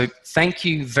 So thank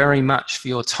you very much for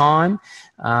your time.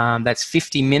 That's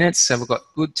 50 minutes, so we've got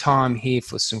good time here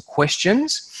for some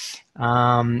questions.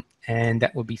 And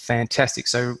that would be fantastic.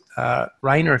 So,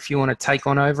 Rainer, if you want to take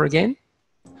on over again.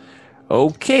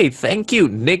 Okay, thank you,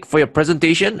 Nick, for your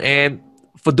presentation. And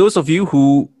for those of you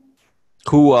who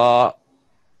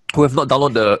have not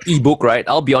downloaded the ebook, right?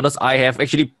 I'll be honest, I have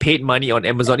actually paid money on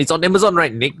Amazon. It's on Amazon,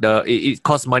 right, Nick? It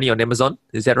costs money on Amazon.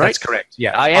 Is that right? That's correct.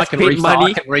 Yeah, I can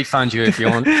refund you if you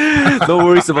want. No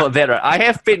worries about that. Right? I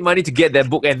have paid money to get that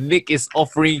book, and Nick is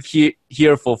offering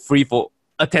here for free for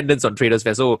attendance on Traders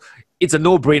Fair. So it's a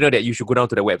no-brainer that you should go down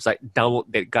to the website, download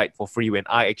that guide for free when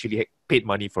I actually paid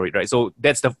money for it, right? So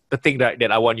that's the thing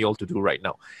that I want you all to do right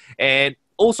now. And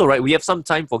also, right, we have some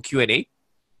time for Q&A.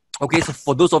 Okay, so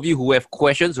for those of you who have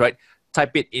questions, right,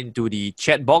 type it into the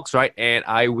chat box, right, and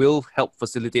I will help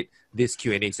facilitate this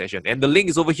Q&A session. And the link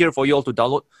is over here for you all to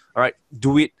download. All right,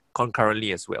 do it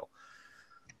concurrently as well.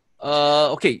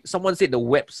 Okay, someone said the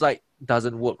website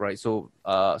doesn't work, right? So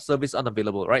service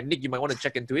unavailable, right? Nick, you might want to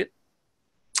check into it.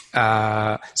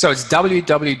 So it's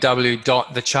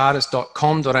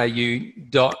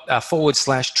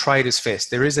www.thechartist.com.au/tradersfest.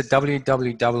 There is a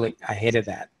www ahead of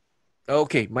that.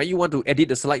 Okay, might you want to edit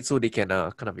the slide so they can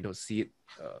kind of see it?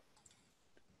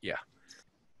 Yeah.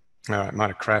 All right, might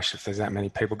have crashed if there's that many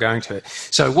people going to it.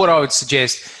 So what I would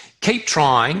suggest, keep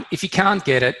trying. If you can't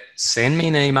get it, send me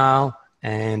an email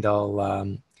and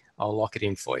I'll lock it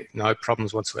in for you. No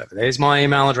problems whatsoever. There's my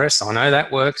email address. I know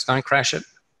that works. Don't crash it.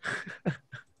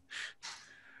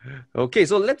 Okay,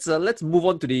 so let's move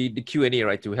on to the Q&A,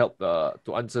 right, to help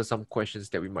to answer some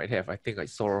questions that we might have. I think I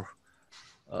saw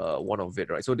one of it,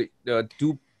 right? So okay,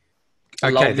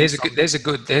 there's a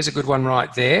good one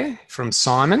right there from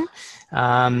Simon.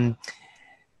 Do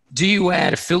you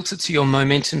add a filter to your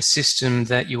momentum system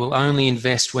that you will only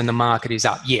invest when the market is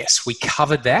up? Yes, we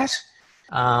covered that.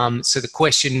 So the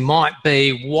question might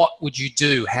be, what would you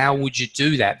do? How would you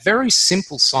do that? Very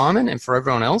simple, Simon, and for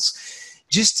everyone else,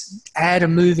 just add a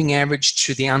moving average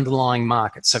to the underlying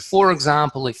market. So for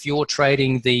example, if you're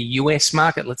trading the US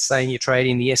market, let's say you're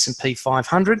trading the S&P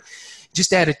 500,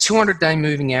 just add a 200-day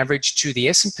moving average to the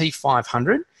S&P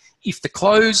 500. If the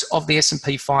close of the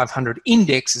S&P 500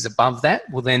 index is above that,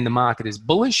 well, then the market is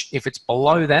bullish. If it's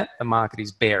below that, the market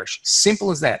is bearish.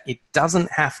 Simple as that. It doesn't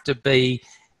have to be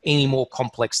any more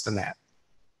complex than that.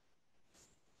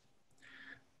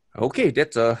 Okay,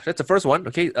 that's the first one.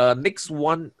 Okay, next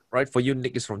one, right, for you,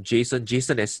 Nick, is from Jason.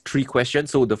 Jason has 3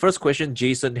 questions. So the first question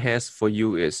Jason has for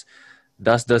you is,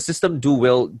 does the system do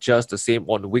well just the same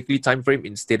on weekly time frame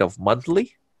instead of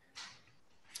monthly?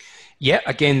 Yeah,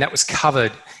 again, that was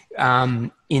covered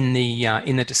in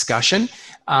the discussion.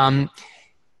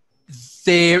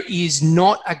 There is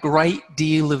not a great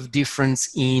deal of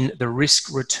difference in the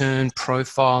risk-return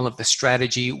profile of the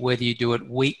strategy, whether you do it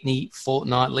weekly,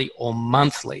 fortnightly, or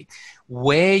monthly.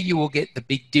 Where you will get the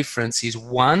big difference is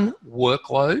 1,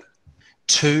 workload,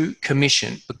 2,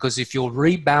 commission. Because if you're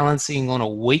rebalancing on a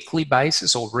weekly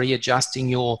basis or readjusting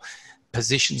your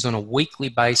positions on a weekly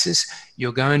basis,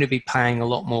 you're going to be paying a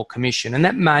lot more commission. And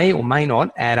that may or may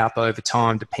not add up over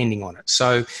time depending on it.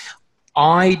 So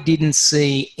I didn't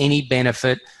see any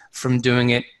benefit from doing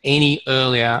it any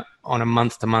earlier on a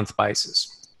month-to-month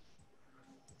basis.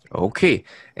 Okay.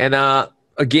 And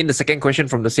again, the second question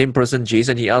from the same person,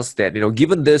 Jason, he asked that,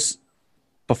 given this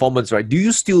performance, right, do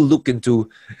you still look into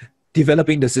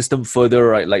developing the system further,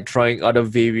 right? Like trying other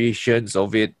variations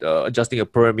of it, adjusting a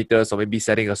parameters, or maybe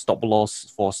setting a stop loss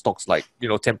for stocks like,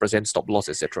 10% stop loss,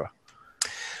 etc.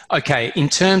 Okay. In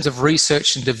terms of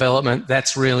research and development,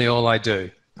 that's really all I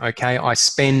do. Okay, I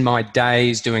spend my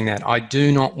days doing that. I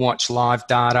do not watch live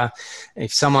data.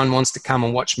 If someone wants to come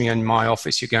and watch me in my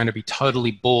office, you're going to be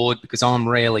totally bored because I'm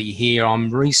rarely here. I'm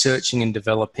researching and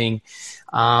developing.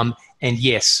 And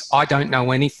yes, I don't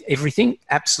know everything.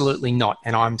 Absolutely not.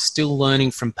 And I'm still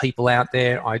learning from people out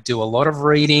there. I do a lot of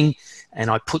reading and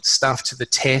I put stuff to the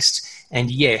test. And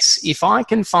yes, if I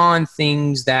can find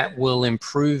things that will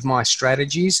improve my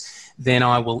strategies, then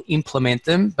I will implement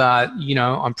them. But, you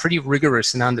know, I'm pretty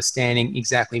rigorous in understanding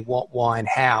exactly what, why, and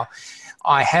how.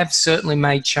 I have certainly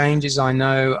made changes. I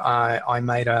know I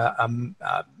made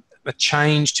a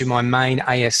change to my main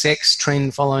ASX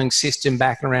trend following system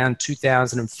back around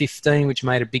 2015, which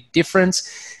made a big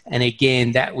difference. And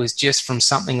again, that was just from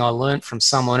something I learned from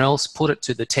someone else, put it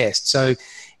to the test. So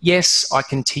yes, I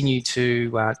continue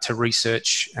to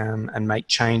research and make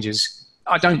changes.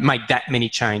 I don't make that many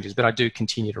changes, but I do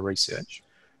continue to research.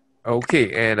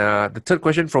 Okay, and the third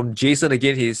question from Jason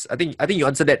again is, I think you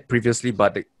answered that previously,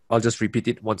 but I'll just repeat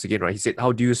it once again, right? He said,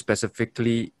 how do you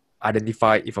specifically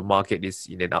identify if a market is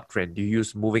in an uptrend? Do you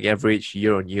use moving average,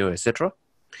 year on year, etc.?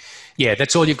 Yeah,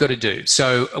 that's all you've got to do.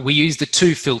 So we use the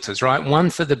two filters, right? One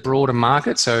for the broader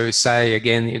market. So say,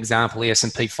 again, the example, the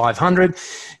S&P 500,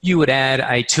 you would add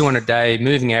a 200-day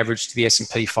moving average to the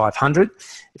S&P 500.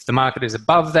 If the market is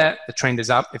above that, the trend is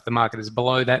up. If the market is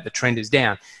below that, the trend is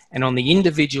down. And on the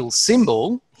individual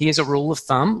symbol, here's a rule of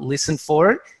thumb. Listen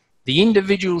for it. The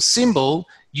individual symbol,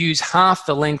 use half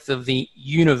the length of the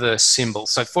universe symbol.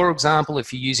 So for example,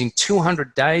 if you're using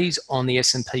 200 days on the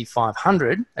S&P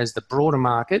 500 as the broader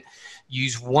market,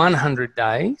 use 100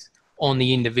 days on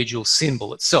the individual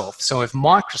symbol itself. So if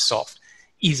Microsoft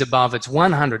is above its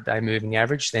 100-day moving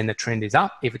average, then the trend is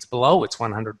up. If it's below its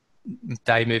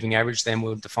 100-day moving average, then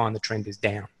we'll define the trend as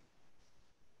down.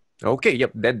 Okay,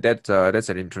 yep, that's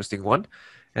an interesting one.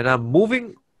 And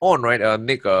moving on, right,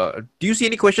 Nick, do you see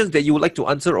any questions that you would like to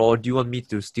answer, or do you want me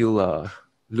to still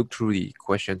look through the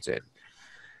questions and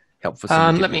help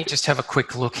facilitate? Let me just have a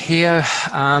quick look here.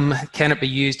 Can it be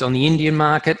used on the Indian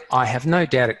market? I have no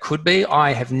doubt it could be.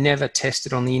 I have never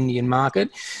tested on the Indian market,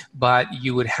 but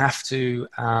you would have to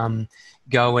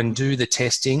go and do the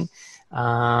testing.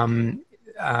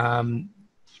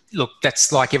 Look,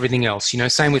 that's like everything else, you know,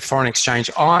 same with foreign exchange.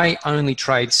 I only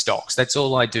trade stocks. That's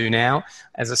all I do now.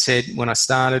 As I said, when I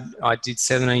started, I did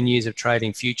 17 years of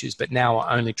trading futures, but now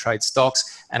I only trade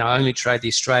stocks, and I only trade the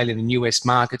Australian and US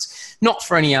markets, not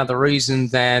for any other reason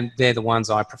than they're the ones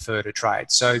I prefer to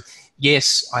trade. So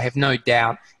yes, I have no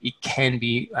doubt it can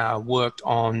be worked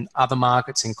on other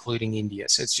markets, including India.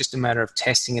 So it's just a matter of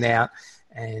testing it out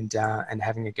and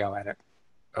having a go at it.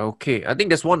 Okay, I think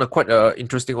there's one quite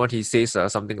interesting one. He says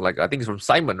something like, I think it's from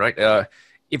Simon, right?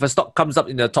 If a stock comes up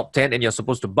in the top 10 and you're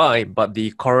supposed to buy, but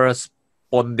the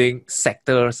corresponding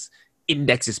sector's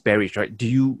index is bearish, right? Do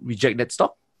you reject that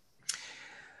stock?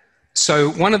 So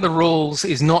one of the rules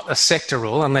is not a sector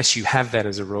rule, unless you have that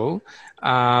as a rule.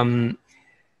 I'm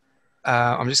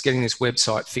just getting this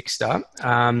website fixed up.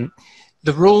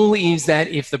 The rule is that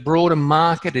if the broader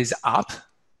market is up,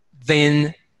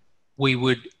 then we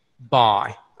would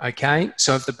buy. Okay,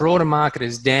 so if the broader market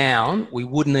is down, we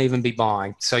wouldn't even be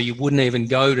buying. So you wouldn't even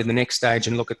go to the next stage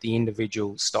and look at the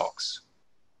individual stocks.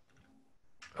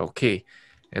 Okay,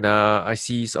 and I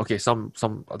see. Okay,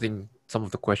 I think some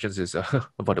of the questions is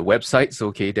about the website. So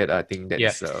okay, that I think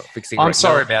that's fixing. I'm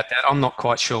sorry about that. I'm not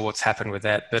quite sure what's happened with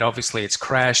that, but obviously it's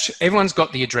crashed. Everyone's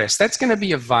got the address. That's going to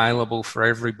be available for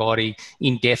everybody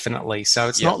indefinitely. So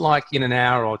it's not like in an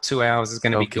hour or 2 hours it's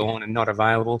going to be gone and not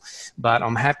available. But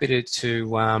I'm happy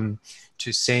to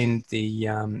send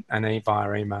the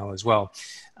via email as well.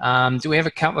 Do we have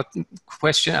a couple of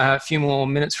questions? A few more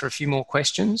minutes for a few more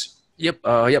questions? Yep.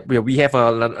 We have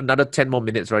another 10 more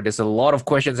minutes, right? There's a lot of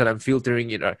questions and I'm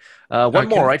filtering it. Right? One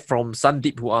more, right, from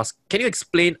Sandeep, who asked, can you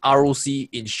explain ROC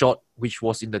in short, which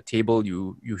was in the table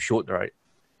you showed, right?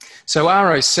 So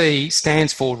ROC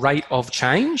stands for rate of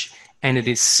change, and it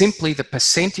is simply the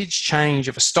percentage change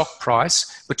of a stock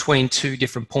price between two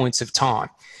different points of time.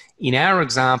 In our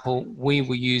example, we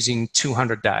were using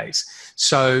 200 days.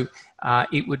 So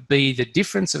it would be the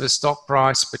difference of a stock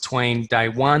price between day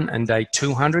 1 and day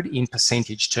 200 in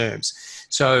percentage terms.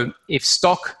 So if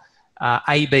stock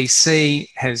ABC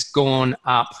has gone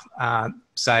up,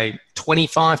 say,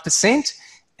 25%,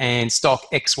 and stock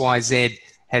XYZ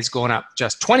has gone up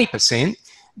just 20%,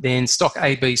 then stock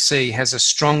ABC has a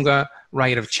stronger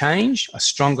rate of change, a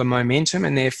stronger momentum,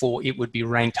 and therefore it would be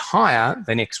ranked higher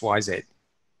than XYZ.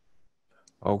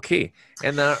 Okay.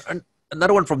 And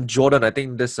another one from Jordan. I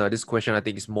think this question I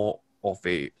think is more of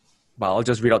a, well, I'll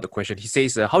just read out the question. He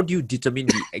says, how do you determine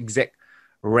the exact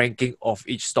ranking of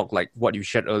each stock, like what you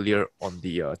shared earlier on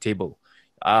the table?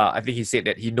 I think he said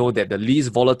that he knows that the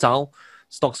least volatile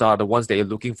stocks are the ones that you're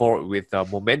looking for with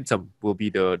momentum will be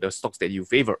the stocks that you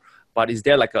favor. But is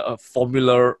there like a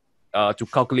formula to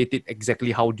calculate it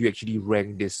exactly, how do you actually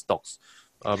rank these stocks?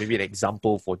 Maybe an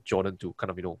example for Jordan to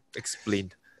kind of,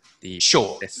 explain the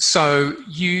Sure. process. So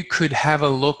you could have a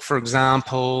look, for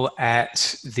example,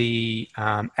 at the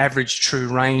average true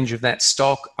range of that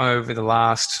stock over the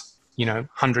last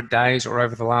 100 days or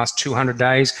over the last 200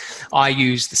 days. I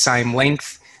use the same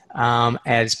length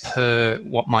as per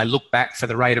what my look back for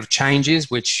the rate of change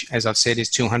is, which, as I've said, is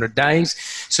 200 days.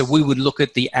 So we would look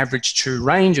at the average true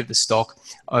range of the stock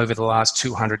over the last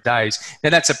 200 days. Now,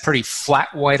 that's a pretty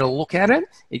flat way to look at it.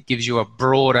 It gives you a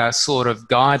broader sort of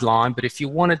guideline, but if you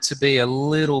wanted to be a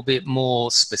little bit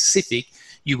more specific,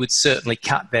 you would certainly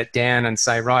cut that down and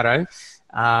say, righto,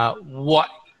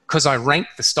 because I rank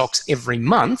the stocks every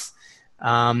month,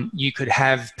 you could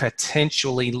have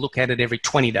potentially look at it every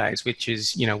 20 days, which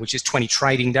is 20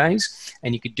 trading days,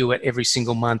 and you could do it every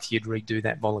single month. You'd redo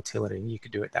that volatility. You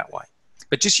could do it that way,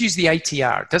 but just use the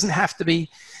ATR. It doesn't have to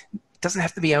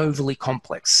be overly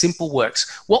complex. Simple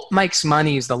works. What makes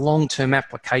money is the long-term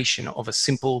application of a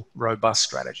simple, robust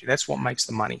strategy. That's what makes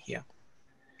the money here.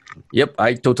 Yep,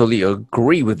 I totally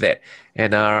agree with that.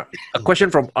 And a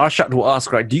question from Arshad who asked,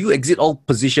 right, do you exit all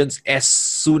positions as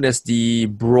soon as the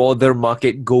broader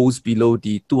market goes below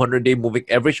the 200-day moving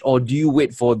average, or do you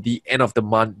wait for the end of the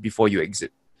month before you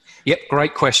exit? Yep,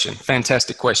 great question.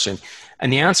 Fantastic question.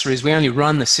 And the answer is we only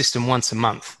run the system once a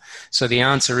month. So the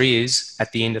answer is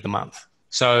at the end of the month.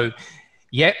 So,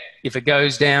 yep, if it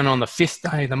goes down on the 5th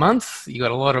day of the month, you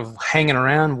got a lot of hanging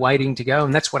around waiting to go.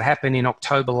 And that's what happened in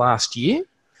October last year.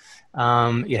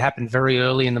 It happened very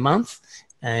early in the month,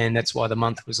 and that's why the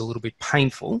month was a little bit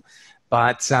painful.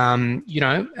 But,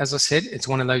 as I said, it's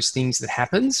one of those things that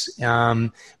happens,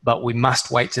 but we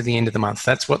must wait to the end of the month.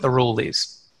 That's what the rule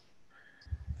is.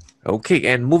 Okay,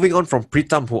 and moving on from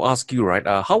Pritam who asked you, right,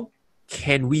 how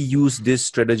can we use this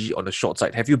strategy on the short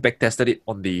side? Have you backtested it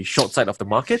on the short side of the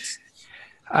markets?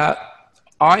 I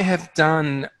have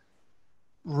done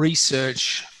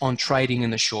research on trading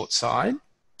in the short side.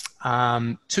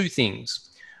 Two things.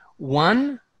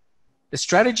 One, the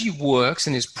strategy works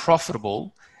and is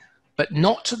profitable, but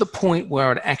not to the point where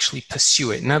I'd actually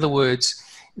pursue it. In other words,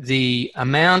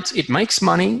 it makes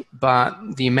money,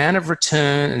 but the amount of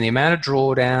return and the amount of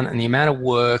drawdown and the amount of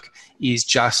work is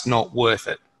just not worth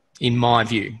it, in my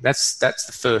view. That's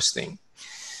the first thing.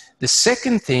 The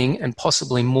second thing, and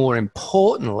possibly more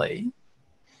importantly,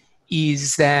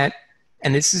 is that,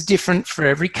 and this is different for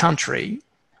every country,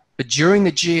 but during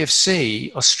the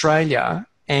GFC, Australia,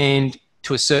 and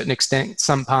to a certain extent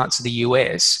some parts of the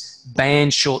US,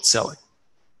 banned short selling.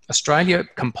 Australia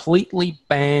completely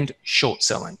banned short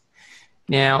selling.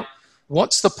 Now,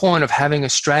 what's the point of having a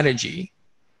strategy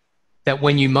that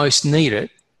when you most need it,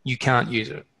 you can't use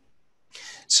it?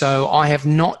 So I have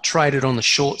not traded on the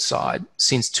short side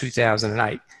since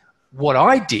 2008. What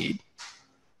I did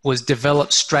was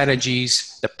develop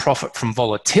strategies that profit from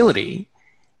volatility.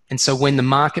 And so when the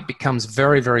market becomes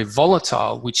very, very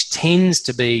volatile, which tends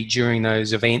to be during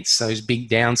those events, those big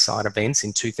downside events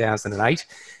in 2008,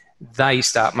 they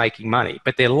start making money.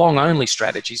 But they're long-only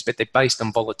strategies, but they're based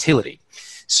on volatility.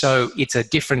 So it's a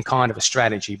different kind of a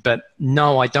strategy. But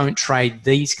no, I don't trade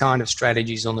these kind of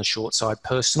strategies on the short side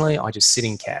personally. I just sit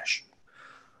in cash.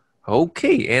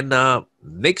 Okay, and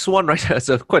next one, right? That's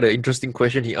quite an interesting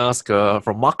question he asked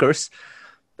from Marcus.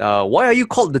 Why are you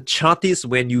called the Chartist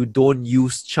when you don't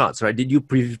use charts, right? Did you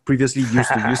previously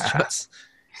used to use charts?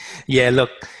 Yeah,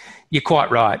 look, you're quite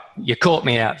right. You caught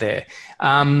me out there.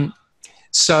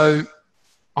 So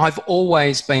I've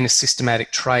always been a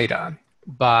systematic trader,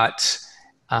 but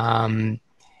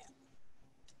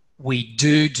we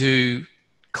do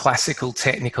classical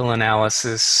technical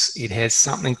analysis. It has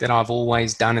something that I've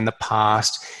always done in the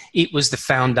past. It was the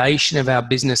foundation of our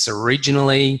business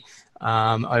originally,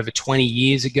 over 20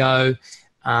 years ago.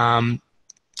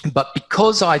 But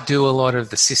because I do a lot of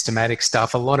the systematic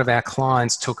stuff, a lot of our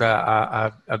clients took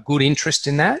a good interest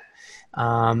in that.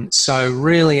 So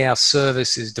really our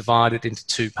service is divided into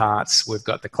two parts. We've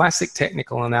got the classic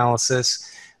technical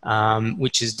analysis,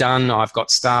 which is done. I've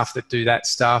got staff that do that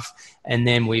stuff. And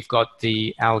then we've got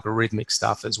the algorithmic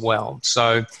stuff as well.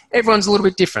 So everyone's a little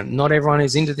bit different. Not everyone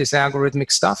is into this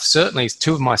algorithmic stuff. Certainly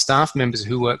two of my staff members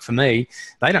who work for me,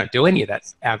 they don't do any of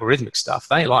that algorithmic stuff.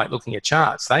 They like looking at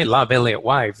charts. They love Elliott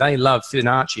Wave. They love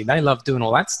Fibonacci. They love doing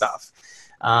all that stuff.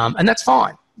 And that's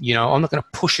fine. I'm not going to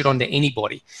push it onto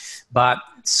anybody. But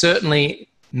certainly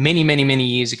many, many, many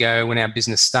years ago when our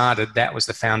business started, that was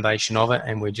the foundation of it.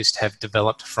 And we just have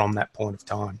developed from that point of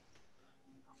time.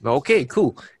 Okay,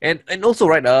 cool. And also,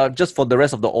 right, just for the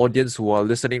rest of the audience who are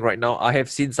listening right now, I have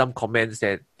seen some comments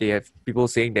that they have people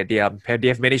saying that they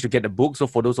have managed to get the book. So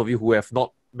for those of you who have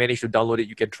not managed to download it,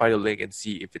 you can try the link and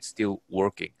see if it's still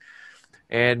working.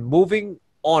 And moving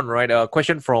on, right, a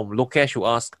question from Lokesh who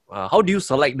asked, how do you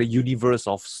select the universe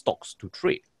of stocks to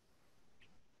trade?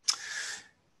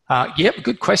 Yep,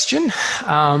 good question.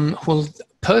 Well,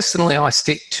 personally, I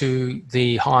stick to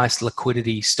the highest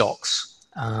liquidity stocks.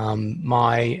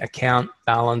 My account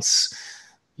balance,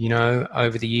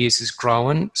 over the years has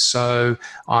grown. So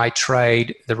I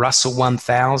trade the Russell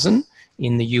 1000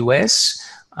 in the US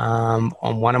on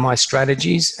one of my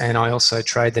strategies, and I also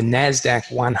trade the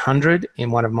NASDAQ 100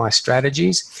 in one of my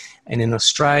strategies. And in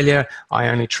Australia, I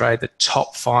only trade the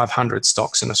top 500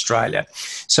 stocks in Australia.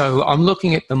 So I'm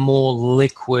looking at the more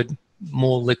liquid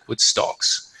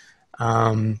stocks,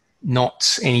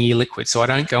 not any illiquid. So I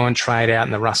don't go and trade out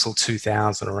in the Russell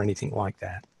 2000 or anything like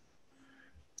that.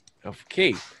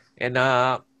 Okay. And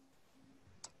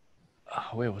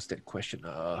where was that question?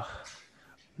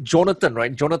 Jonathan,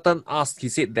 right? Jonathan asked, he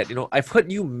said that, I've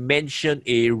heard you mention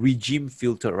a regime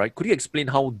filter, right? Could you explain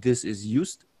how this is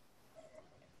used?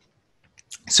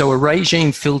 So a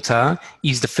regime filter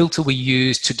is the filter we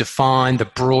use to define the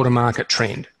broader market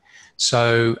trend.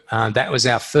 So that was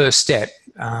our first step.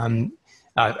 Our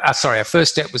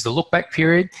first step was the look-back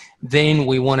period. Then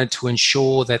we wanted to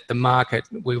ensure that the market,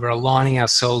 we were aligning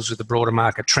ourselves with the broader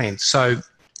market trend. So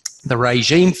the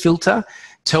regime filter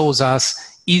tells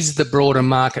us, is the broader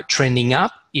market trending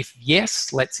up? If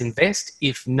yes, let's invest.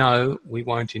 If no, we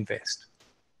won't invest.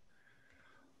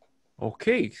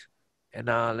 Okay. And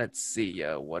let's see,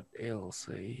 what else?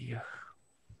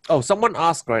 Oh, someone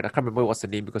asked, right? I can't remember what's the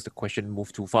name because the question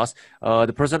moved too fast.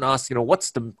 The person asked,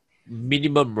 what's the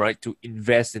minimum, right, to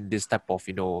invest in this type of,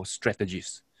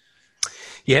 strategies?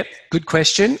 Yep, good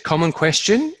question, common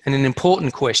question, and an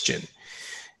important question,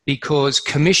 because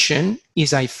commission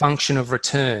is a function of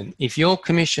return. If your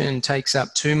commission takes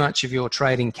up too much of your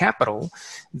trading capital,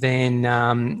 then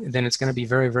it's going to be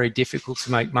very, very difficult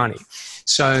to make money.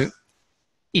 So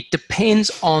it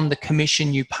depends on the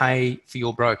commission you pay for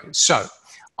your brokers. So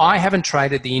I haven't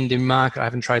traded the Indian market, I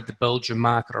haven't traded the Belgian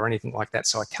market or anything like that,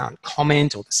 so I can't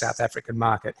comment, or the South African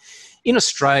market. In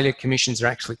Australia, commissions are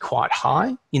actually quite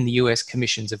high. In the US,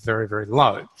 commissions are very, very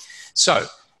low. So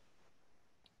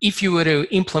if you were to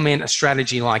implement a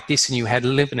strategy like this and you had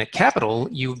limited capital,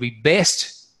 you would be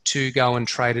best to go and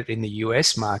trade it in the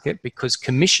US market, because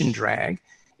commission drag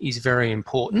is very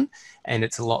important and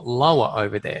it's a lot lower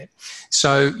over there.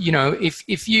 So,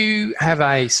 if you have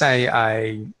a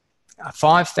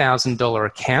 $5,000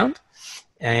 account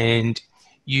and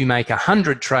you make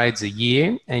 100 trades a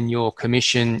year and your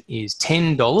commission is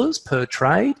 $10 per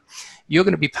trade, you're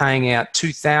going to be paying out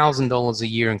 $2,000 a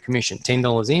year in commission,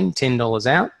 $10 in, $10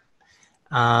 out.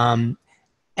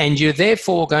 And you're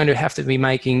therefore going to have to be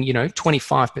making,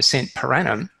 25% per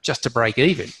annum just to break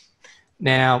even.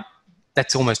 Now,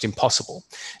 that's almost impossible.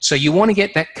 So you want to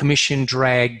get that commission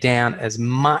drag down as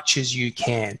much as you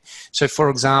can. So for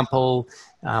example,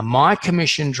 my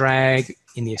commission drag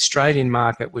in the Australian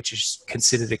market, which is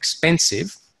considered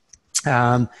expensive,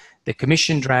 the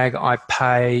commission drag I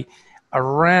pay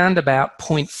around about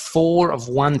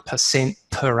 0.4%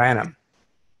 per annum.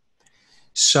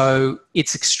 So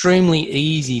it's extremely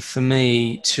easy for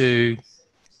me to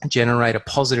generate a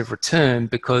positive return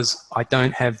because I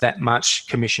don't have that much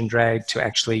commission drag to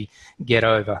actually get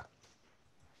over.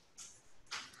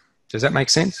 Does that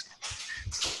make sense?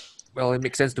 Well, it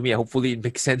makes sense to me. Hopefully it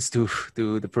makes sense to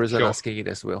the person asking it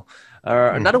as well.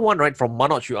 Another one, right, from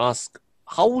Manoj, you ask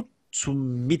how to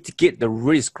mitigate the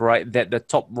risk, right, that the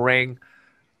top rank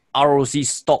ROC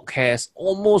stock has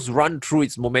almost run through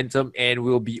its momentum and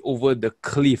will be over the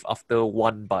cliff after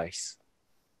one buys.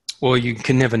 Well, you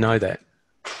can never know that.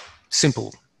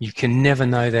 Simple. You can never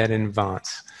know that in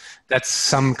advance. That's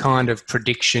some kind of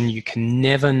prediction. You can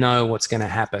never know what's going to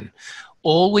happen.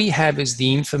 All we have is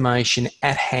the information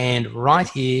at hand right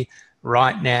here,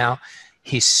 right now.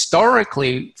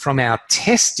 Historically, from our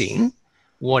testing,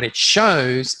 what it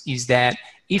shows is that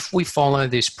if we follow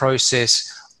this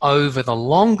process over the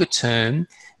longer term,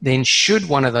 then should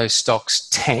one of those stocks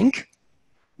tank,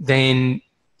 then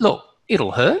look,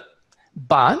 it'll hurt,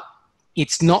 but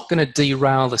it's not going to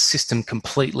derail the system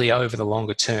completely over the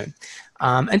longer term.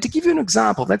 And to give you an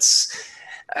example,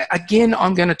 again,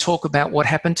 I'm going to talk about what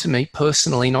happened to me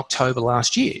personally in October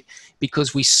last year,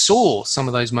 because we saw some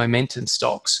of those momentum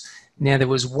stocks. Now, there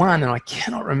was one, and I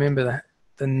cannot remember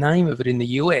the name of it in the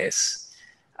US,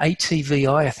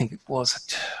 ATVI, I think it was,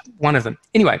 one of them.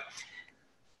 Anyway,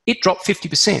 it dropped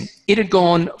 50%. It had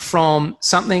gone from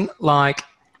something like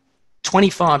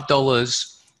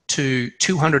 $25 to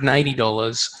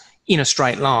 $280 in a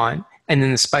straight line, and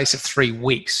in the space of 3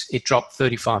 weeks, it dropped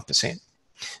 35%.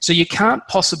 So you can't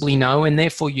possibly know, and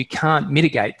therefore you can't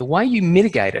mitigate. The way you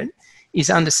mitigate it is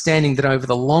understanding that over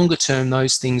the longer term,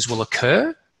 those things will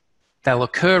occur. They'll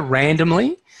occur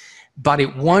randomly, but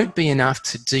it won't be enough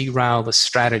to derail the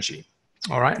strategy.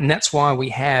 All right, and that's why we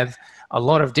have a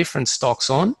lot of different stocks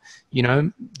on. You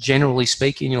know, generally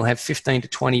speaking, you'll have 15 to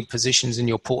 20 positions in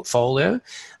your portfolio,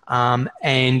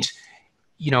 and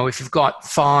you know, if you've got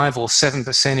 5 or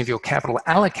 7% of your capital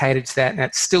allocated to that and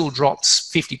it still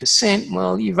drops 50%,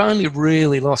 well, you've only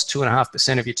really lost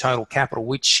 2.5% of your total capital,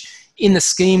 which in the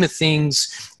scheme of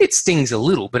things, it stings a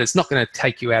little, but it's not going to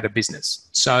take you out of business.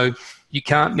 So you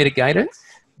can't mitigate it.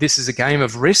 This is a game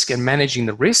of risk and managing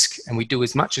the risk, and we do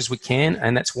as much as we can,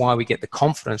 and that's why we get the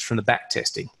confidence from the back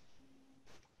testing.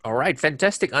 All right,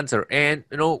 fantastic answer. And,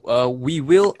 you know, we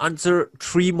will answer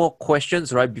 3 more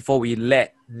questions, right, before we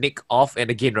let Nick off.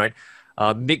 And again, right,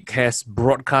 Nick has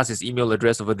broadcast his email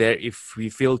address over there. If we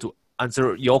fail to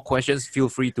answer your questions, feel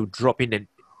free to drop in an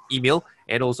email.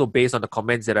 And also based on the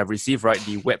comments that I've received, right,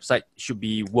 the website should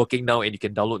be working now and you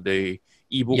can download the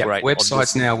ebook, yeah, right?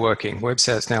 Website's now working.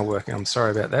 Website's now working. I'm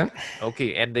sorry about that.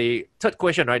 Okay, and the third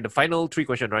question, right? The final 3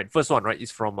 questions, right? First one, right,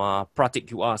 is from Pratik,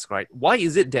 who asks, right, why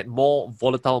is it that more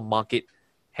volatile market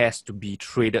has to be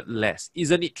traded less?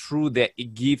 Isn't it true that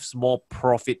it gives more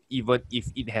profit even if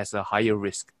it has a higher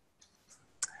risk?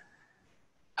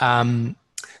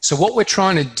 So what we're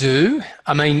trying to do,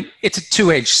 I mean, it's a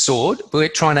two-edged sword. We're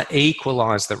trying to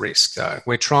equalize the risk, though.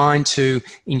 We're trying to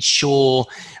ensure,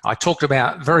 I talked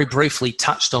about, very briefly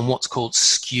touched on what's called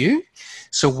skew.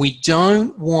 So we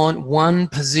don't want one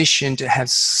position to have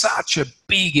such a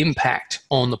big impact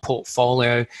on the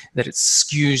portfolio that it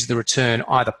skews the return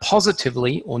either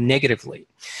positively or negatively.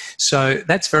 So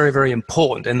that's very, very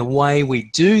important. And the way we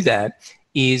do that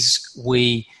is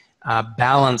we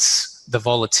balance the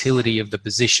volatility of the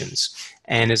positions.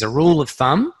 And as a rule of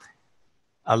thumb,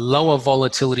 a lower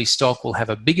volatility stock will have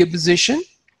a bigger position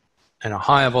and a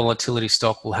higher volatility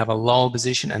stock will have a lower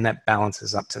position, and that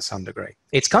balances up to some degree.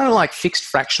 It's kind of like fixed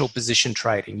fractional position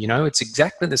trading. You know, it's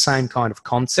exactly the same kind of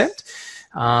concept.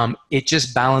 It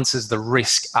just balances the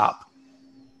risk up.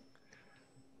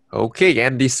 Okay,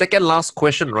 and the second last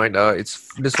question, right?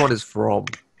 This one is from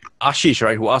Ashish,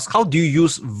 right, who asks, how do you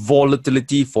use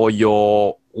volatility for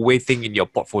your weighting in your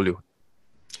portfolio?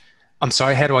 I'm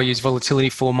sorry, how do I use volatility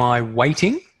for my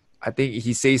weighting? I think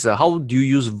he says, how do you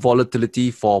use volatility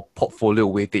for portfolio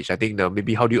weightage? I think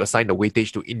maybe how do you assign the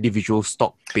weightage to individual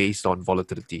stock based on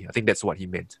volatility? I think that's what he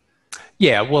meant.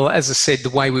 Yeah, well, as I said, the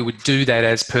way we would do that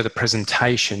as per the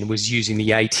presentation was using the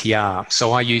ATR.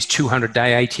 So I use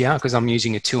 200-day ATR because I'm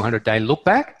using a 200-day look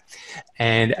back.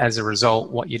 And as a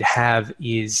result, what you'd have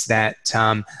is that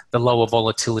the lower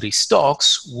volatility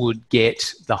stocks would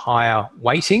get the higher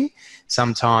weighting,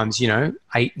 sometimes, you know,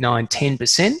 8, 9,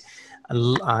 10%.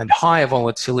 And higher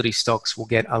volatility stocks will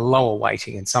get a lower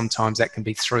weighting, and sometimes that can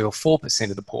be 3 or 4%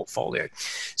 of the portfolio.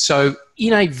 So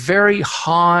in a very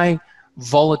high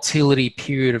volatility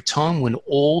period of time when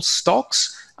all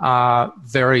stocks are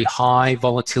very high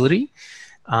volatility,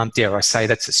 dare I say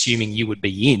that's assuming you would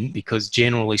be in, because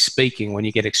generally speaking, when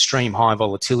you get extreme high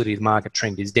volatility, the market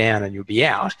trend is down and you'll be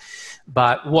out.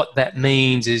 But what that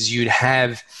means is you'd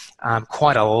have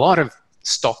quite a lot of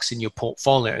stocks in your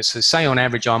portfolio. So say on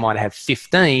average, I might have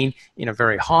 15 in a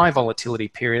very high volatility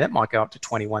period. That might go up to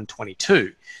 21,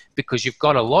 22, because you've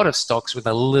got a lot of stocks with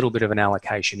a little bit of an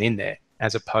allocation in there,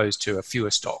 as opposed to a fewer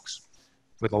stocks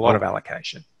with a lot of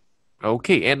allocation.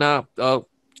 Okay, and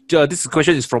this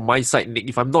question is from my side, Nick.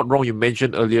 If I'm not wrong, you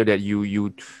mentioned earlier that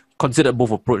you consider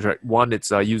both approaches, right? One, it's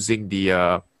using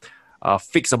the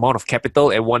fixed amount of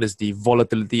capital, and one is the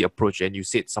volatility approach. And you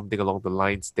said something along the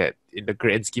lines that in the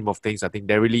grand scheme of things, I think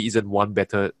there really isn't one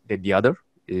better than the other.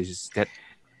 Is that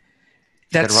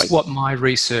That's right? what my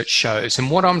research shows.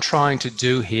 And what I'm trying to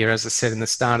do here, as I said in the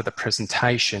start of the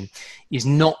presentation, is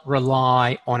not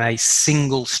rely on a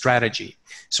single strategy.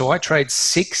 So I trade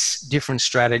 6 different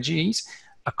strategies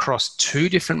across 2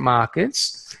 different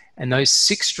markets, and those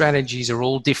 6 strategies are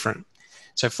all different.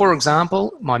 So for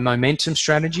example, my momentum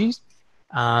strategies,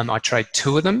 I trade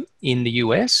 2 of them in the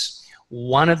US.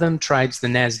 One of them trades the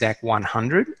NASDAQ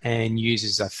 100 and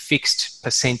uses a fixed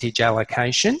percentage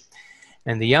allocation.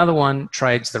 And the other one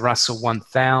trades the Russell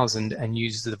 1000 and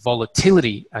uses the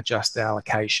volatility adjusted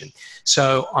allocation.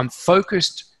 So I'm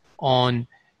focused on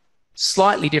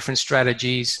slightly different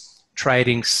strategies,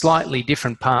 trading slightly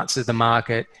different parts of the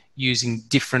market using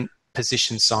different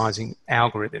position sizing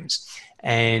algorithms.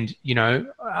 And, you know,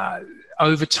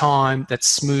 over time that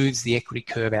smooths the equity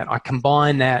curve out. I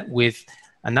combine that with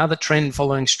another trend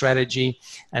following strategy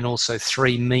and also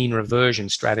 3 mean reversion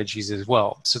strategies as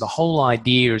well. So the whole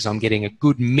idea is I'm getting a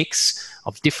good mix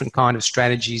of different kind of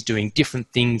strategies doing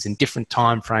different things in different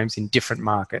time frames in different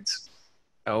markets.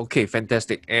 Okay,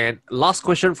 fantastic. And last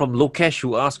question from Lokesh,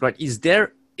 who asked, right, is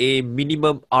there a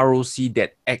minimum ROC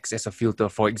that acts as a filter?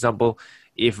 For example,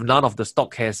 if none of the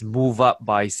stock has moved up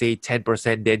by, say,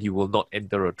 10%, then you will not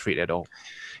enter a trade at all.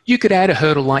 You could add a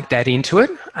hurdle like that into it,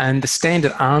 and the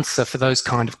standard answer for those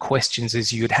kind of questions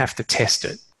is you'd have to test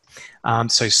it.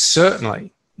 So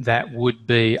certainly that would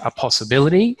be a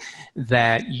possibility,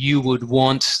 that you would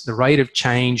want the rate of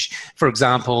change. For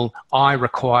example, I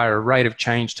require a rate of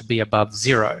change to be above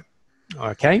 0.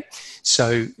 Okay,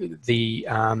 so the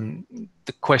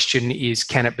question is,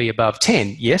 can it be above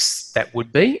 10? Yes, that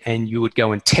would be, and you would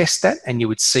go and test that, and you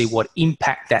would see what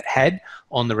impact that had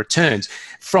on the returns.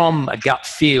 From a gut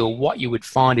feel, what you would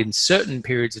find in certain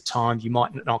periods of time, you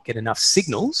might not get enough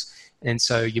signals, and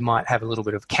so you might have a little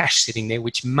bit of cash sitting there,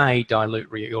 which may dilute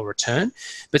your return.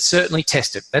 But certainly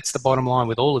test it. That's the bottom line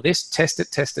with all of this. Test it,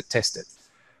 test it, test it.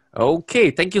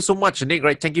 Okay, thank you so much, Nick.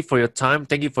 Right, thank you for your time.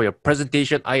 Thank you for your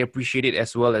presentation. I appreciate it,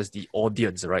 as well as the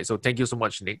audience. Right, so thank you so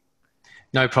much, Nick.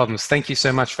 No problems. Thank you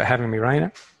so much for having me,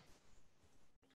 Raina.